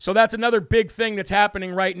Amazon. So that's another big thing that's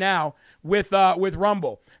happening right now with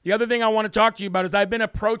Rumble. The other thing I want to talk to you about is I've been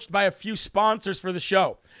approached by a few sponsors for the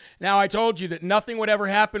show. Now, I told you that nothing would ever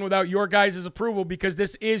happen without your guys' approval because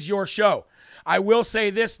this is your show. I will say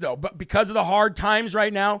this, though, but because of the hard times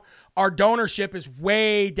right now, our donorship is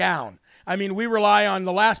way down. I mean, we rely on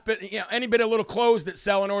the last bit, any bit of little clothes that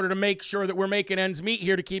sell in order to make sure that we're making ends meet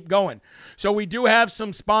here to keep going. So we do have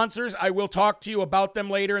some sponsors. I will talk to you about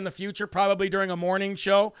them later in the future, probably during a morning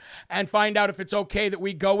show, and find out if it's okay that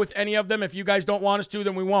we go with any of them. If you guys don't want us to,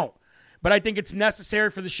 then we won't. But I think it's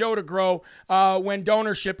necessary for the show to grow when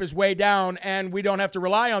donorship is way down and we don't have to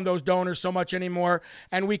rely on those donors so much anymore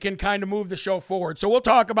and we can kind of move the show forward. So we'll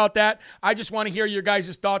talk about that. I just want to hear your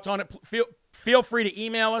guys' thoughts on it. Feel free to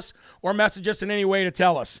email us or message us in any way to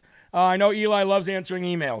tell us. I know Eli loves answering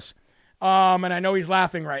emails. And I know he's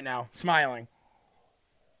laughing right now, smiling.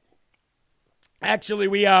 Actually,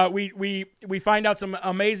 we find out some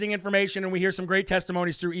amazing information and we hear some great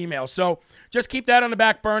testimonies through email. So just keep that on the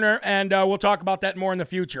back burner, and we'll talk about that more in the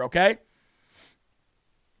future, okay?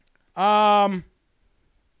 I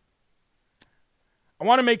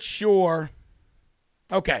want to make sure.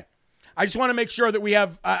 Okay. I just want to make sure that we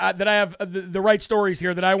have that I have the right stories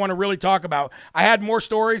here that I want to really talk about. I had more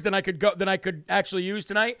stories than I could actually use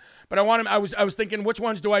tonight, but I was thinking which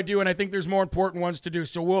ones do I do, and I think there's more important ones to do.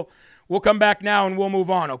 So we'll come back now and we'll move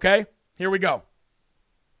on, okay? Here we go.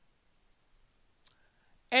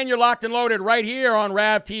 And you're locked and loaded right here on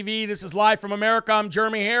RAV TV. This is Live from America. I'm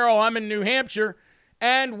Jeremy Harrell. I'm in New Hampshire.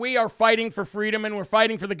 And we are fighting for freedom, and we're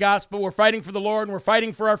fighting for the gospel, we're fighting for the Lord, and we're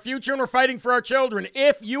fighting for our future, and we're fighting for our children.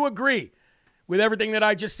 If you agree with everything that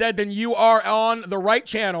I just said, then you are on the right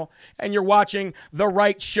channel, and you're watching the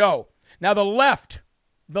right show. Now, the left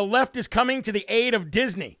is coming to the aid of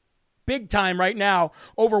Disney, big time right now,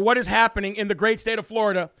 over what is happening in the great state of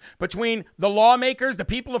Florida between the lawmakers, the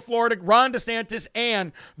people of Florida, Ron DeSantis,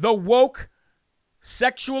 and the woke,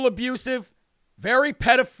 sexual abusive, very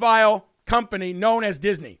pedophile company known as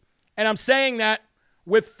Disney. And I'm saying that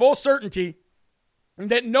with full certainty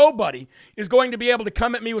that nobody is going to be able to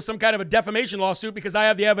come at me with some kind of a defamation lawsuit because I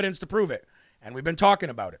have the evidence to prove it. And we've been talking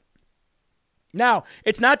about it. Now,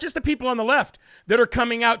 it's not just the people on the left that are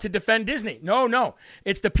coming out to defend Disney. No.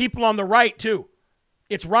 It's the people on the right, too.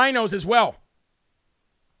 It's rhinos as well.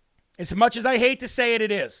 As much as I hate to say it,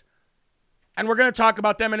 it is. And we're going to talk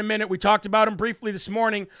about them in a minute. We talked about them briefly this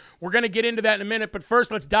morning. We're going to get into that in a minute. But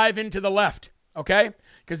first, let's dive into the left, okay?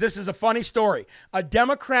 Because this is a funny story. A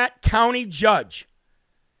Democrat county judge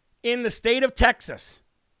in the state of Texas,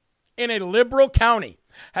 in a liberal county,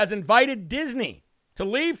 has invited Disney to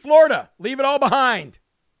leave Florida, leave it all behind,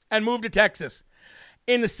 and move to Texas.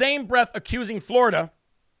 In the same breath, accusing Florida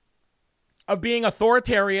of being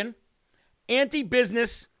authoritarian,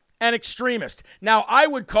 anti-business, and extremist. Now, I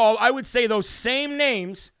would say those same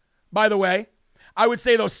names, by the way, I would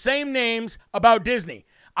say those same names about Disney.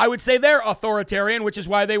 I would say they're authoritarian, which is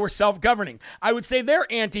why they were self-governing. I would say they're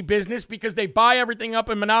anti-business because they buy everything up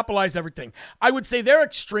and monopolize everything. I would say they're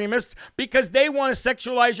extremists because they want to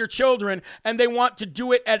sexualize your children and they want to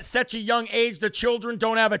do it at such a young age the children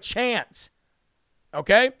don't have a chance.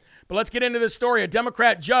 Okay? But let's get into this story. A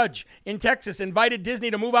Democrat judge in Texas invited Disney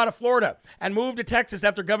to move out of Florida and move to Texas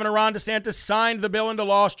after Governor Ron DeSantis signed the bill into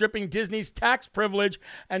law stripping Disney's tax privilege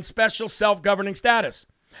and special self-governing status.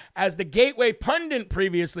 As the Gateway Pundit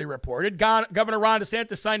previously reported, Governor Ron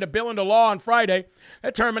DeSantis signed a bill into law on Friday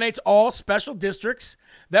that terminates all special districts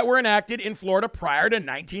that were enacted in Florida prior to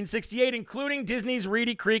 1968, including Disney's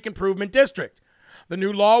Reedy Creek Improvement District. The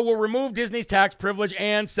new law will remove Disney's tax privilege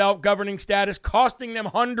and self-governing status, costing them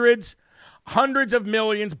hundreds of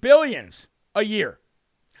millions, billions a year.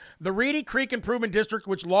 The Reedy Creek Improvement District,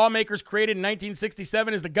 which lawmakers created in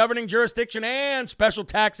 1967, is the governing jurisdiction and special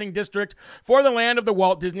taxing district for the land of the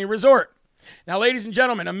Walt Disney Resort. Now, ladies and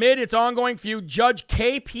gentlemen, amid its ongoing feud, Judge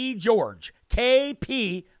K.P. George,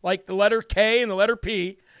 K.P., like the letter K and the letter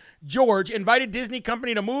P, George, invited Disney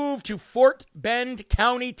Company to move to Fort Bend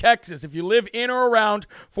County, Texas. If you live in or around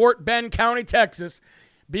Fort Bend County, Texas,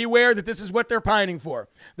 beware that this is what they're pining for.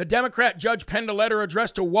 The Democrat judge penned a letter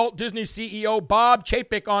addressed to Walt Disney CEO Bob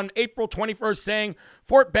Chapek on April 21st saying,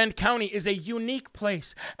 Fort Bend County is a unique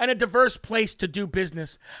place and a diverse place to do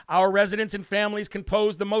business. Our residents and families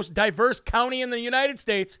compose the most diverse county in the United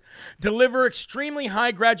States, deliver extremely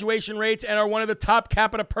high graduation rates, and are one of the top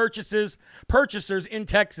capita purchasers in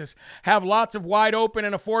Texas, have lots of wide open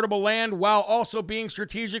and affordable land while also being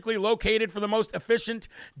strategically located for the most efficient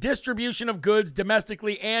distribution of goods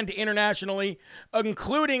domestically and internationally,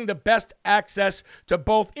 including the best access to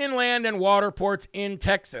both inland and water ports in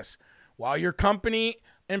Texas. While your company,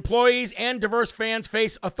 employees, and diverse fans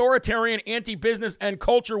face authoritarian anti-business and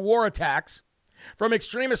culture war attacks from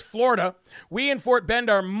extremist Florida, we in Fort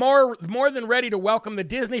Bend are more than ready to welcome the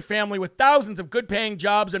Disney family with thousands of good-paying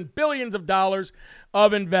jobs and billions of dollars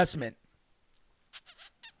of investment.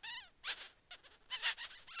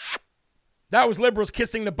 That was liberals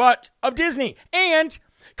kissing the butt of Disney and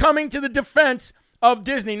coming to the defense of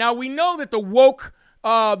Disney. Now, we know that the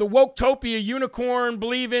Woketopia,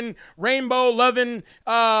 unicorn-believing, rainbow-loving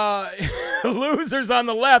losers on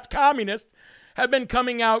the left, communists, have been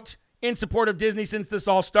coming out in support of Disney since this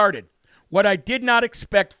all started. What I did not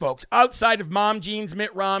expect, folks, outside of Mom Jeans,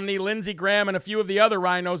 Mitt Romney, Lindsey Graham, and a few of the other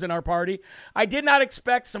rhinos in our party, I did not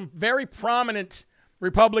expect some very prominent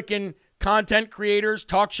Republican content creators,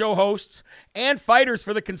 talk show hosts, and fighters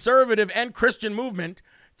for the conservative and Christian movement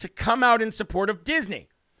to come out in support of Disney.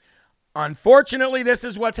 Unfortunately, this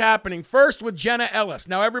is what's happening. First with Jenna Ellis.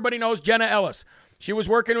 Now, everybody knows Jenna Ellis. She was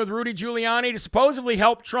working with Rudy Giuliani to supposedly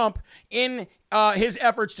help Trump in his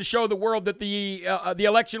efforts to show the world that the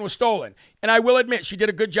election was stolen. And I will admit, she did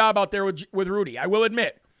a good job out there with Rudy. I will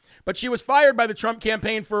admit. But she was fired by the Trump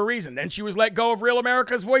campaign for a reason. Then she was let go of Real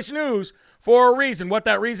America's Voice News for a reason. What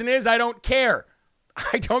that reason is, I don't care.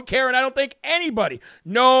 I don't care, and I don't think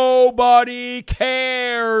nobody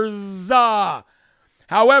cares.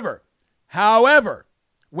 However,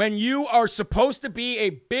 when you are supposed to be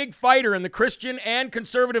a big fighter in the Christian and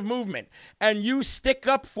conservative movement, and you stick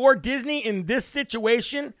up for Disney in this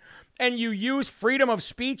situation, and you use freedom of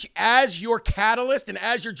speech as your catalyst and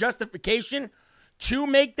as your justification to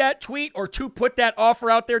make that tweet or to put that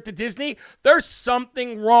offer out there to Disney, there's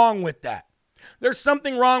something wrong with that. There's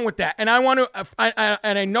something wrong with that. And I want to,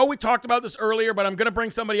 and I know we talked about this earlier, but I'm going to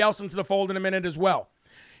bring somebody else into the fold in a minute as well.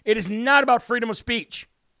 It is not about freedom of speech.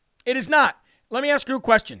 It is not. Let me ask you a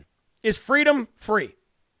question. Is freedom free?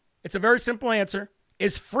 It's a very simple answer.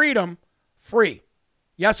 Is freedom free?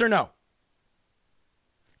 Yes or no?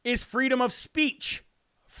 Is freedom of speech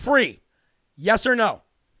free? Yes or no?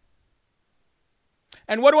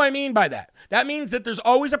 And what do I mean by that? That means that there's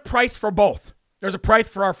always a price for both. There's a price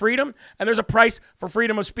for our freedom, and there's a price for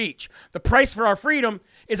freedom of speech. The price for our freedom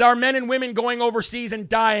is our men and women going overseas and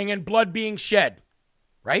dying and blood being shed,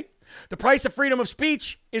 right? The price of freedom of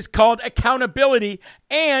speech is called accountability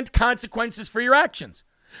and consequences for your actions.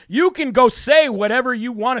 You can go say whatever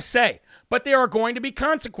you want to say, but there are going to be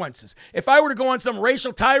consequences. If I were to go on some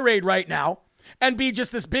racial tirade right now and be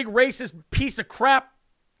just this big racist piece of crap,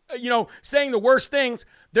 saying the worst things,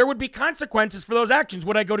 there would be consequences for those actions.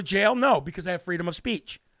 Would I go to jail? No, because I have freedom of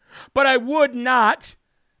speech. But I would not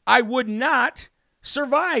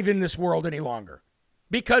survive in this world any longer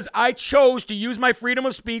because I chose to use my freedom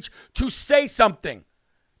of speech to say something.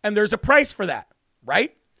 And there's a price for that,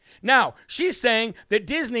 right? Now, she's saying that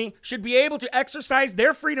Disney should be able to exercise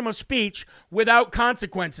their freedom of speech without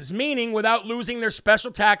consequences, meaning without losing their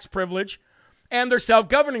special tax privilege and their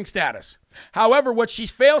self-governing status. However, what she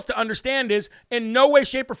fails to understand is in no way,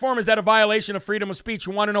 shape, or form is that a violation of freedom of speech.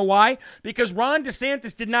 You want to know why? Because Ron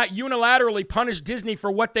DeSantis did not unilaterally punish Disney for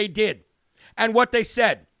what they did and what they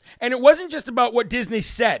said. And it wasn't just about what Disney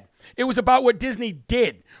said. It was about what Disney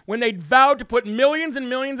did when they vowed to put millions and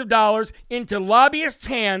millions of dollars into lobbyists'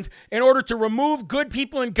 hands in order to remove good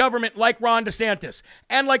people in government like Ron DeSantis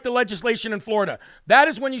and like the legislation in Florida. That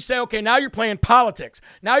is when you say, okay, now you're playing politics.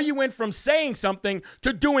 Now you went from saying something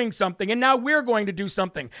to doing something, and now we're going to do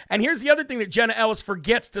something. And here's the other thing that Jenna Ellis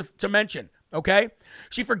forgets to mention, okay?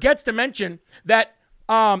 She forgets to mention that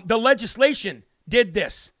the legislation did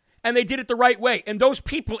this. And they did it the right way. And those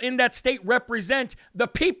people in that state represent the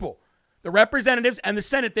people. The representatives and the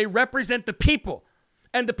Senate, they represent the people.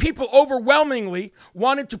 And the people overwhelmingly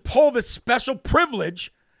wanted to pull this special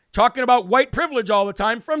privilege, talking about white privilege all the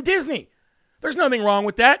time, from Disney. There's nothing wrong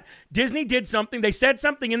with that. Disney did something, they said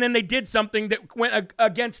something, and then they did something that went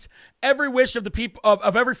against every wish of the people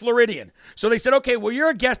of every Floridian. So they said, okay, well,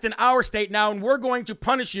 you're a guest in our state now, and we're going to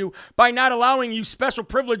punish you by not allowing you special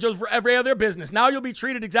privileges for every other business. Now you'll be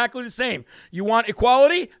treated exactly the same. You want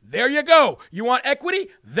equality? There you go. You want equity?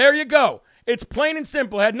 There you go. It's plain and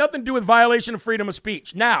simple. It had nothing to do with violation of freedom of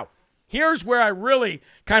speech. Now, here's where I really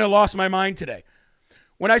kind of lost my mind today.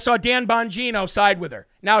 When I saw Dan Bongino side with her.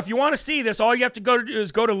 Now, if you want to see this, all you have to go to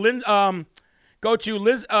is go to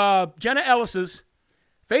Jenna Ellis's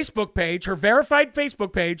Facebook page, her verified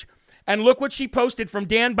Facebook page, and look what she posted from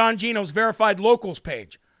Dan Bongino's verified Locals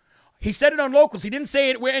page. He said it on Locals. He didn't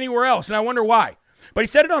say it anywhere else, and I wonder why. But he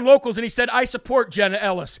said it on Locals, and he said, I support Jenna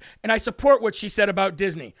Ellis, and I support what she said about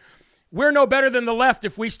Disney. We're no better than the left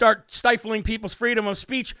if we start stifling people's freedom of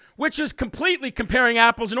speech, which is completely comparing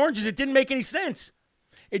apples and oranges. It didn't make any sense.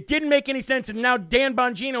 It didn't make any sense, and now Dan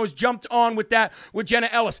Bongino has jumped on with that with Jenna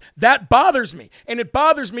Ellis. That bothers me, and it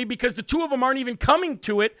bothers me because the two of them aren't even coming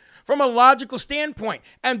to it from a logical standpoint.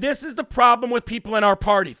 And this is the problem with people in our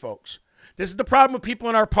party, folks. This is the problem with people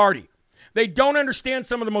in our party. They don't understand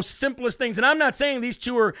some of the most simplest things, and I'm not saying these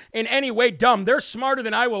two are in any way dumb. They're smarter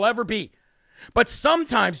than I will ever be. But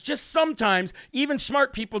sometimes, just sometimes, even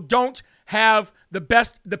smart people don't have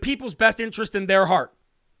the people's best interest in their heart.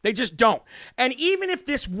 They just don't. And even if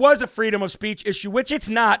this was a freedom of speech issue, which it's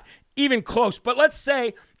not even close, but let's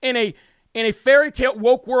say in a fairy tale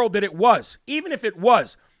woke world that it was, even if it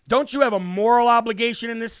was, don't you have a moral obligation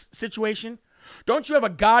in this situation? Don't you have a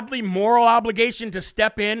godly moral obligation to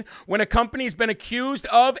step in when a company's been accused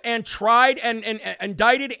of and tried and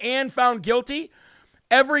indicted and found guilty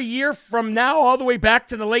every year from now all the way back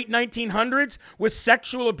to the late 1900s with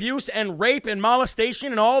sexual abuse and rape and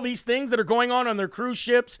molestation and all these things that are going on their cruise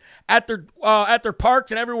ships, at their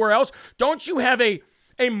parks and everywhere else? Don't you have a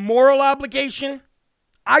moral obligation?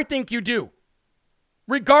 I think you do.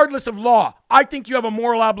 Regardless of law, I think you have a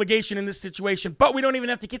moral obligation in this situation, but we don't even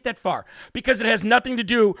have to get that far because it has nothing to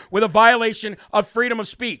do with a violation of freedom of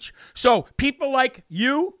speech. So people like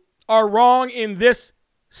you are wrong in this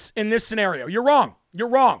scenario. You're wrong. You're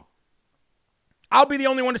wrong. I'll be the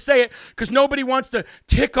only one to say it because nobody wants to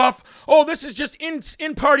tick off, oh, this is just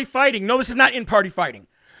in-party fighting. No, this is not in-party fighting.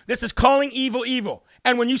 This is calling evil evil.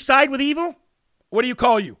 And when you side with evil, what do you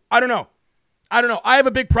call you? I don't know. I have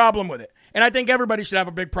a big problem with it. And I think everybody should have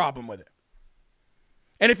a big problem with it.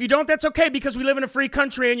 And if you don't, that's okay because we live in a free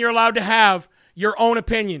country and you're allowed to have your own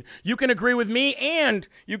opinion. You can agree with me and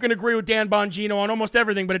you can agree with Dan Bongino on almost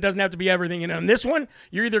everything, but it doesn't have to be everything. And on this one,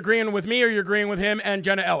 you're either agreeing with me or you're agreeing with him and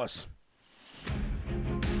Jenna Ellis.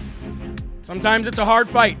 Sometimes it's a hard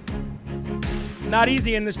fight. It's not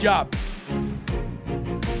easy in this job.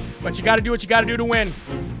 But you got to do what you got to do to win.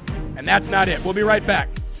 And that's not it. We'll be right back.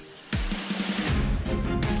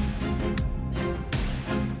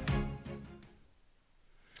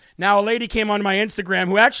 Now, a lady came on my Instagram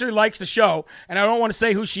who actually likes the show, and I don't want to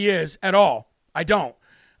say who she is at all. I don't.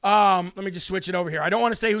 Let me just switch it over here. I don't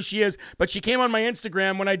want to say who she is, but she came on my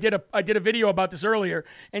Instagram when I did a video about this earlier,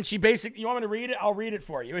 and she basically, you want me to read it? I'll read it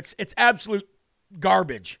for you. It's absolute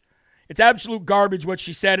garbage. It's absolute garbage what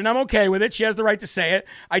she said, and I'm okay with it. She has the right to say it.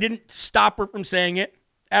 I didn't stop her from saying it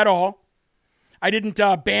at all. I didn't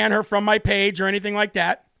ban her from my page or anything like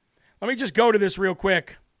that. Let me just go to this real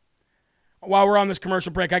quick. While we're on this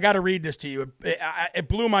commercial break, I got to read this to you. It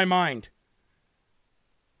blew my mind.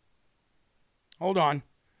 Hold on.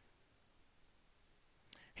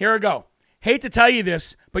 Here we go. Hate to tell you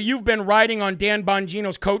this, but you've been riding on Dan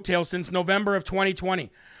Bongino's coattails since November of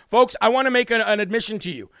 2020. Folks, I want to make an admission to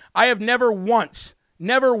you. I have never once in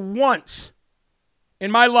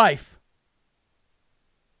my life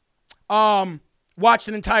watched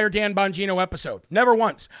an entire Dan Bongino episode. Never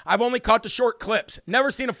once. I've only caught the short clips.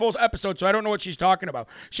 Never seen a full episode, so I don't know what she's talking about.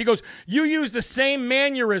 She goes, you use the same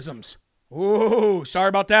mannerisms. Ooh, sorry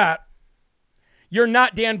about that. You're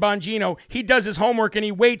not Dan Bongino. He does his homework and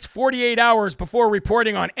he waits 48 hours before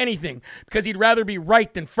reporting on anything because he'd rather be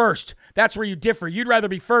right than first. That's where you differ. You'd rather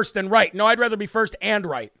be first than right. No, I'd rather be first and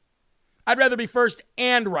right. I'd rather be first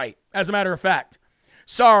and right, as a matter of fact.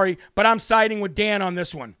 Sorry, but I'm siding with Dan on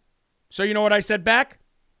this one. So you know what I said back?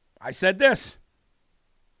 I said this.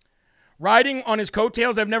 Riding on his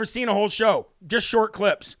coattails, I've never seen a whole show. Just short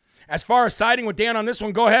clips. As far as siding with Dan on this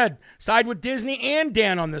one, go ahead. Side with Disney and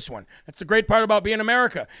Dan on this one. That's the great part about being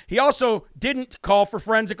America. He also didn't call for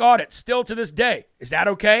forensic audits, still to this day. Is that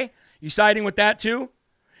okay? You siding with that too?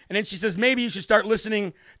 And then she says, maybe you should start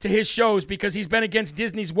listening to his shows because he's been against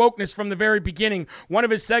Disney's wokeness from the very beginning. One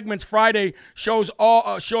of his segments Friday shows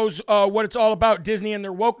what it's all about, Disney and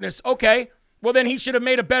their wokeness. Okay, well then he should have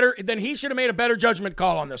made a better judgment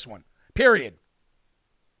call on this one. Period.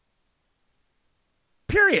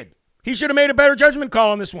 He should have made a better judgment call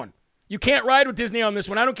on this one. You can't ride with Disney on this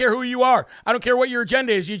one. I don't care who you are. I don't care what your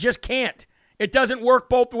agenda is. You just can't. It doesn't work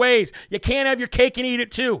both ways. You can't have your cake and eat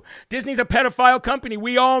it too. Disney's a pedophile company.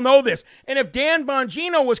 We all know this. And if Dan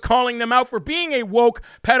Bongino was calling them out for being a woke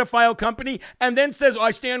pedophile company and then says,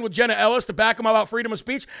 I stand with Jenna Ellis to back him about freedom of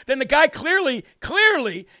speech, then the guy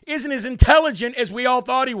clearly isn't as intelligent as we all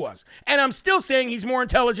thought he was. And I'm still saying he's more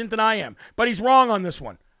intelligent than I am. But he's wrong on this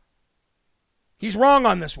one. He's wrong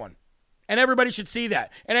on this one. And everybody should see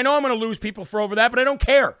that. And I know I'm going to lose people for over that, but I don't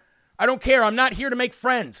care. I don't care. I'm not here to make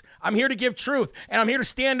friends. I'm here to give truth. And I'm here to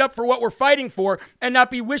stand up for what we're fighting for and not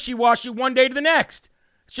be wishy-washy one day to the next.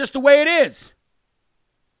 It's just the way it is.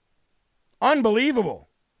 Unbelievable.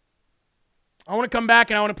 I want to come back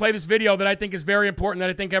and I want to play this video that I think is very important that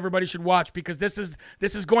I think everybody should watch because this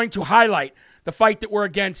is going to highlight the fight that we're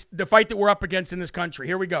up against in this country.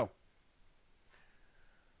 Here we go.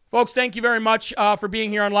 Folks, thank you very much for being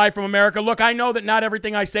here on Live from America. Look, I know that not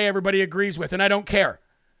everything I say everybody agrees with, and I don't care.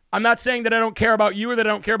 I'm not saying that I don't care about you or that I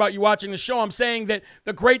don't care about you watching the show. I'm saying that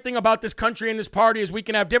the great thing about this country and this party is we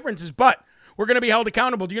can have differences, but we're going to be held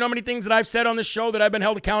accountable. Do you know how many things that I've said on this show that I've been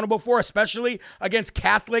held accountable for, especially against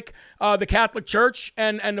the Catholic Church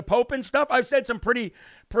and the Pope and stuff? I've said some pretty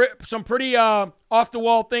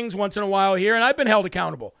off-the-wall things once in a while here, and I've been held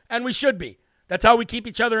accountable, and we should be. That's how we keep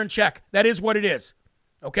each other in check. That is what it is.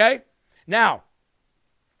 Okay? Now,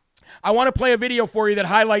 I want to play a video for you that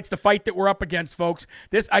highlights the fight that we're up against, folks.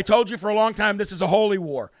 I told you for a long time, this is a holy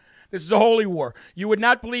war. This is a holy war. You would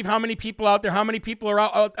not believe how many people out there, how many people are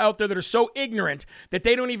out there that are so ignorant that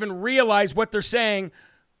they don't even realize what they're saying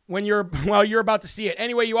when you're about to see it.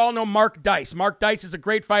 Anyway, you all know Mark Dice. Mark Dice is a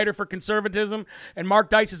great fighter for conservatism, and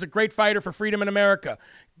Mark Dice is a great fighter for freedom in America.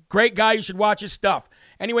 Great guy. You should watch his stuff.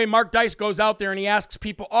 Anyway, Mark Dice goes out there and he asks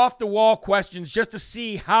people off-the-wall questions just to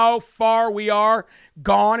see how far we are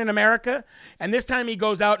gone in America. And this time he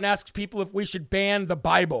goes out and asks people if we should ban the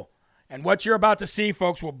Bible. And what you're about to see,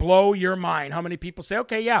 folks, will blow your mind. How many people say,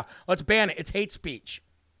 okay, yeah, let's ban it. It's hate speech.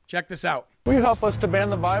 Check this out. Will you help us to ban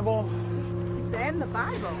the Bible? To ban the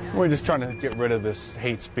Bible? We're just trying to get rid of this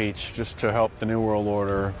hate speech just to help the New World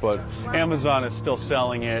Order. But Amazon is still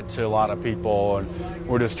selling it to a lot of people, and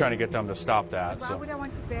we're just trying to get them to stop that. Why would I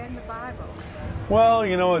want to ban the Bible? Well,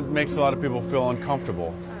 you know, it makes a lot of people feel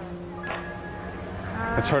uncomfortable.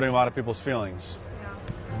 It's hurting a lot of people's feelings.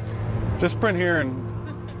 Just print here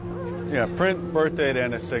and, print birth date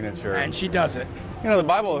and a signature. And she does it. You know, the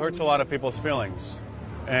Bible hurts a lot of people's feelings,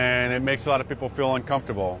 and it makes a lot of people feel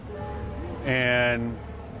uncomfortable. And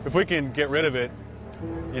if we can get rid of it,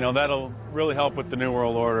 you know, that'll really help with the New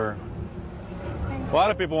World Order. A lot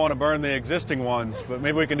of people want to burn the existing ones, but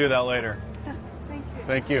maybe we can do that later. Thank you.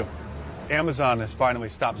 Thank you. Amazon has finally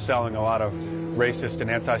stopped selling a lot of racist and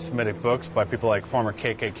anti-Semitic books by people like former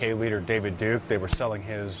KKK leader David Duke. They were selling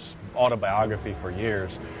his autobiography for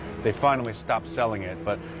years. They finally stopped selling it,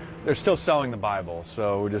 but they're still selling the Bible,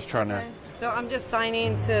 so we're just trying to... So I'm just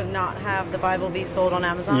signing to not have the Bible be sold on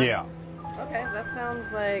Amazon? Yeah. Okay, that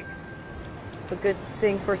sounds like a good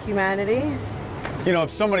thing for humanity. You know, if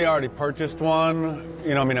somebody already purchased one,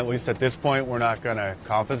 you know, I mean, at least at this point, we're not going to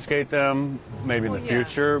confiscate them, maybe in the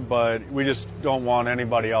future, but we just don't want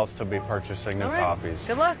anybody else to be purchasing new copies.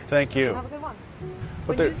 Good luck. Thank you. Have a good one.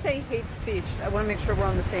 But When you say hate speech, I want to make sure we're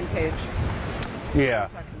on the same page. Yeah.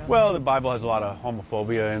 Well, the Bible has a lot of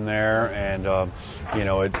homophobia in there, and, you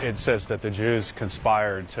know, it says that the Jews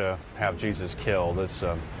conspired to have Jesus killed. It's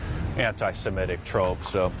an anti-Semitic trope,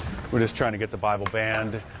 so we're just trying to get the Bible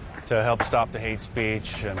banned to help stop the hate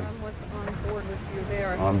speech. And I'm on board with you. They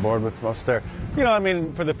are. On board with us there. You know, I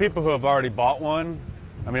mean, for the people who have already bought one,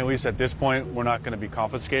 I mean, at least at this point, we're not going to be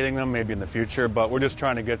confiscating them, maybe in the future, but we're just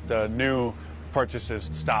trying to get the new purchases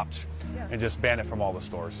stopped and just ban it from all the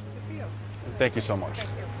stores. Thank you so much.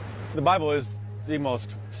 The Bible is the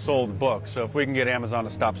most sold book, so if we can get Amazon to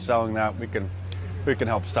stop selling that, we can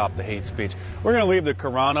help stop the hate speech. We're going to leave the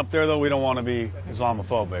Quran up there, though. We don't want to be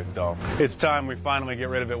Islamophobic, though. It's time we finally get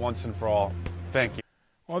rid of it once and for all. Thank you.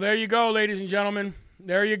 Well, there you go, ladies and gentlemen.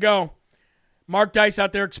 There you go. Mark Dice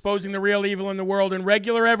out there exposing the real evil in the world, and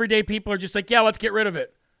regular everyday people are just like, yeah, let's get rid of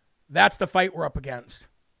it. That's the fight we're up against.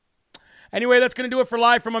 Anyway, that's going to do it for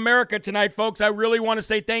Live from America tonight, folks. I really want to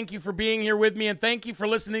say thank you for being here with me, and thank you for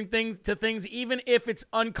listening to things even if it's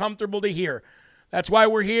uncomfortable to hear. That's why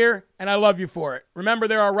we're here, and I love you for it. Remember,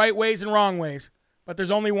 there are right ways and wrong ways, but there's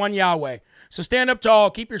only one Yahweh. So stand up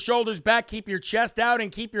tall, keep your shoulders back, keep your chest out, and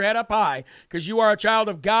keep your head up high, because you are a child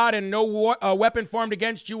of God, and no weapon formed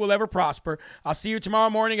against you will ever prosper. I'll see you tomorrow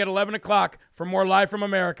morning at 11 o'clock for more Live from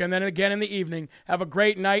America, and then again in the evening. Have a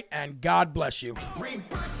great night, and God bless you.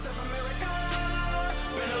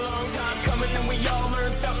 Time coming and we all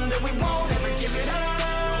learn something that we won't ever give it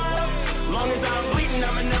up. Long as I'm bleeding,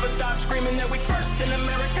 I'ma never stop screaming that we first in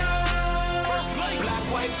America. First place.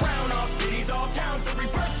 Black, white, brown, all cities, all towns, the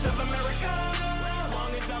rebirth of America.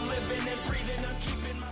 Long as I'm living and breathing.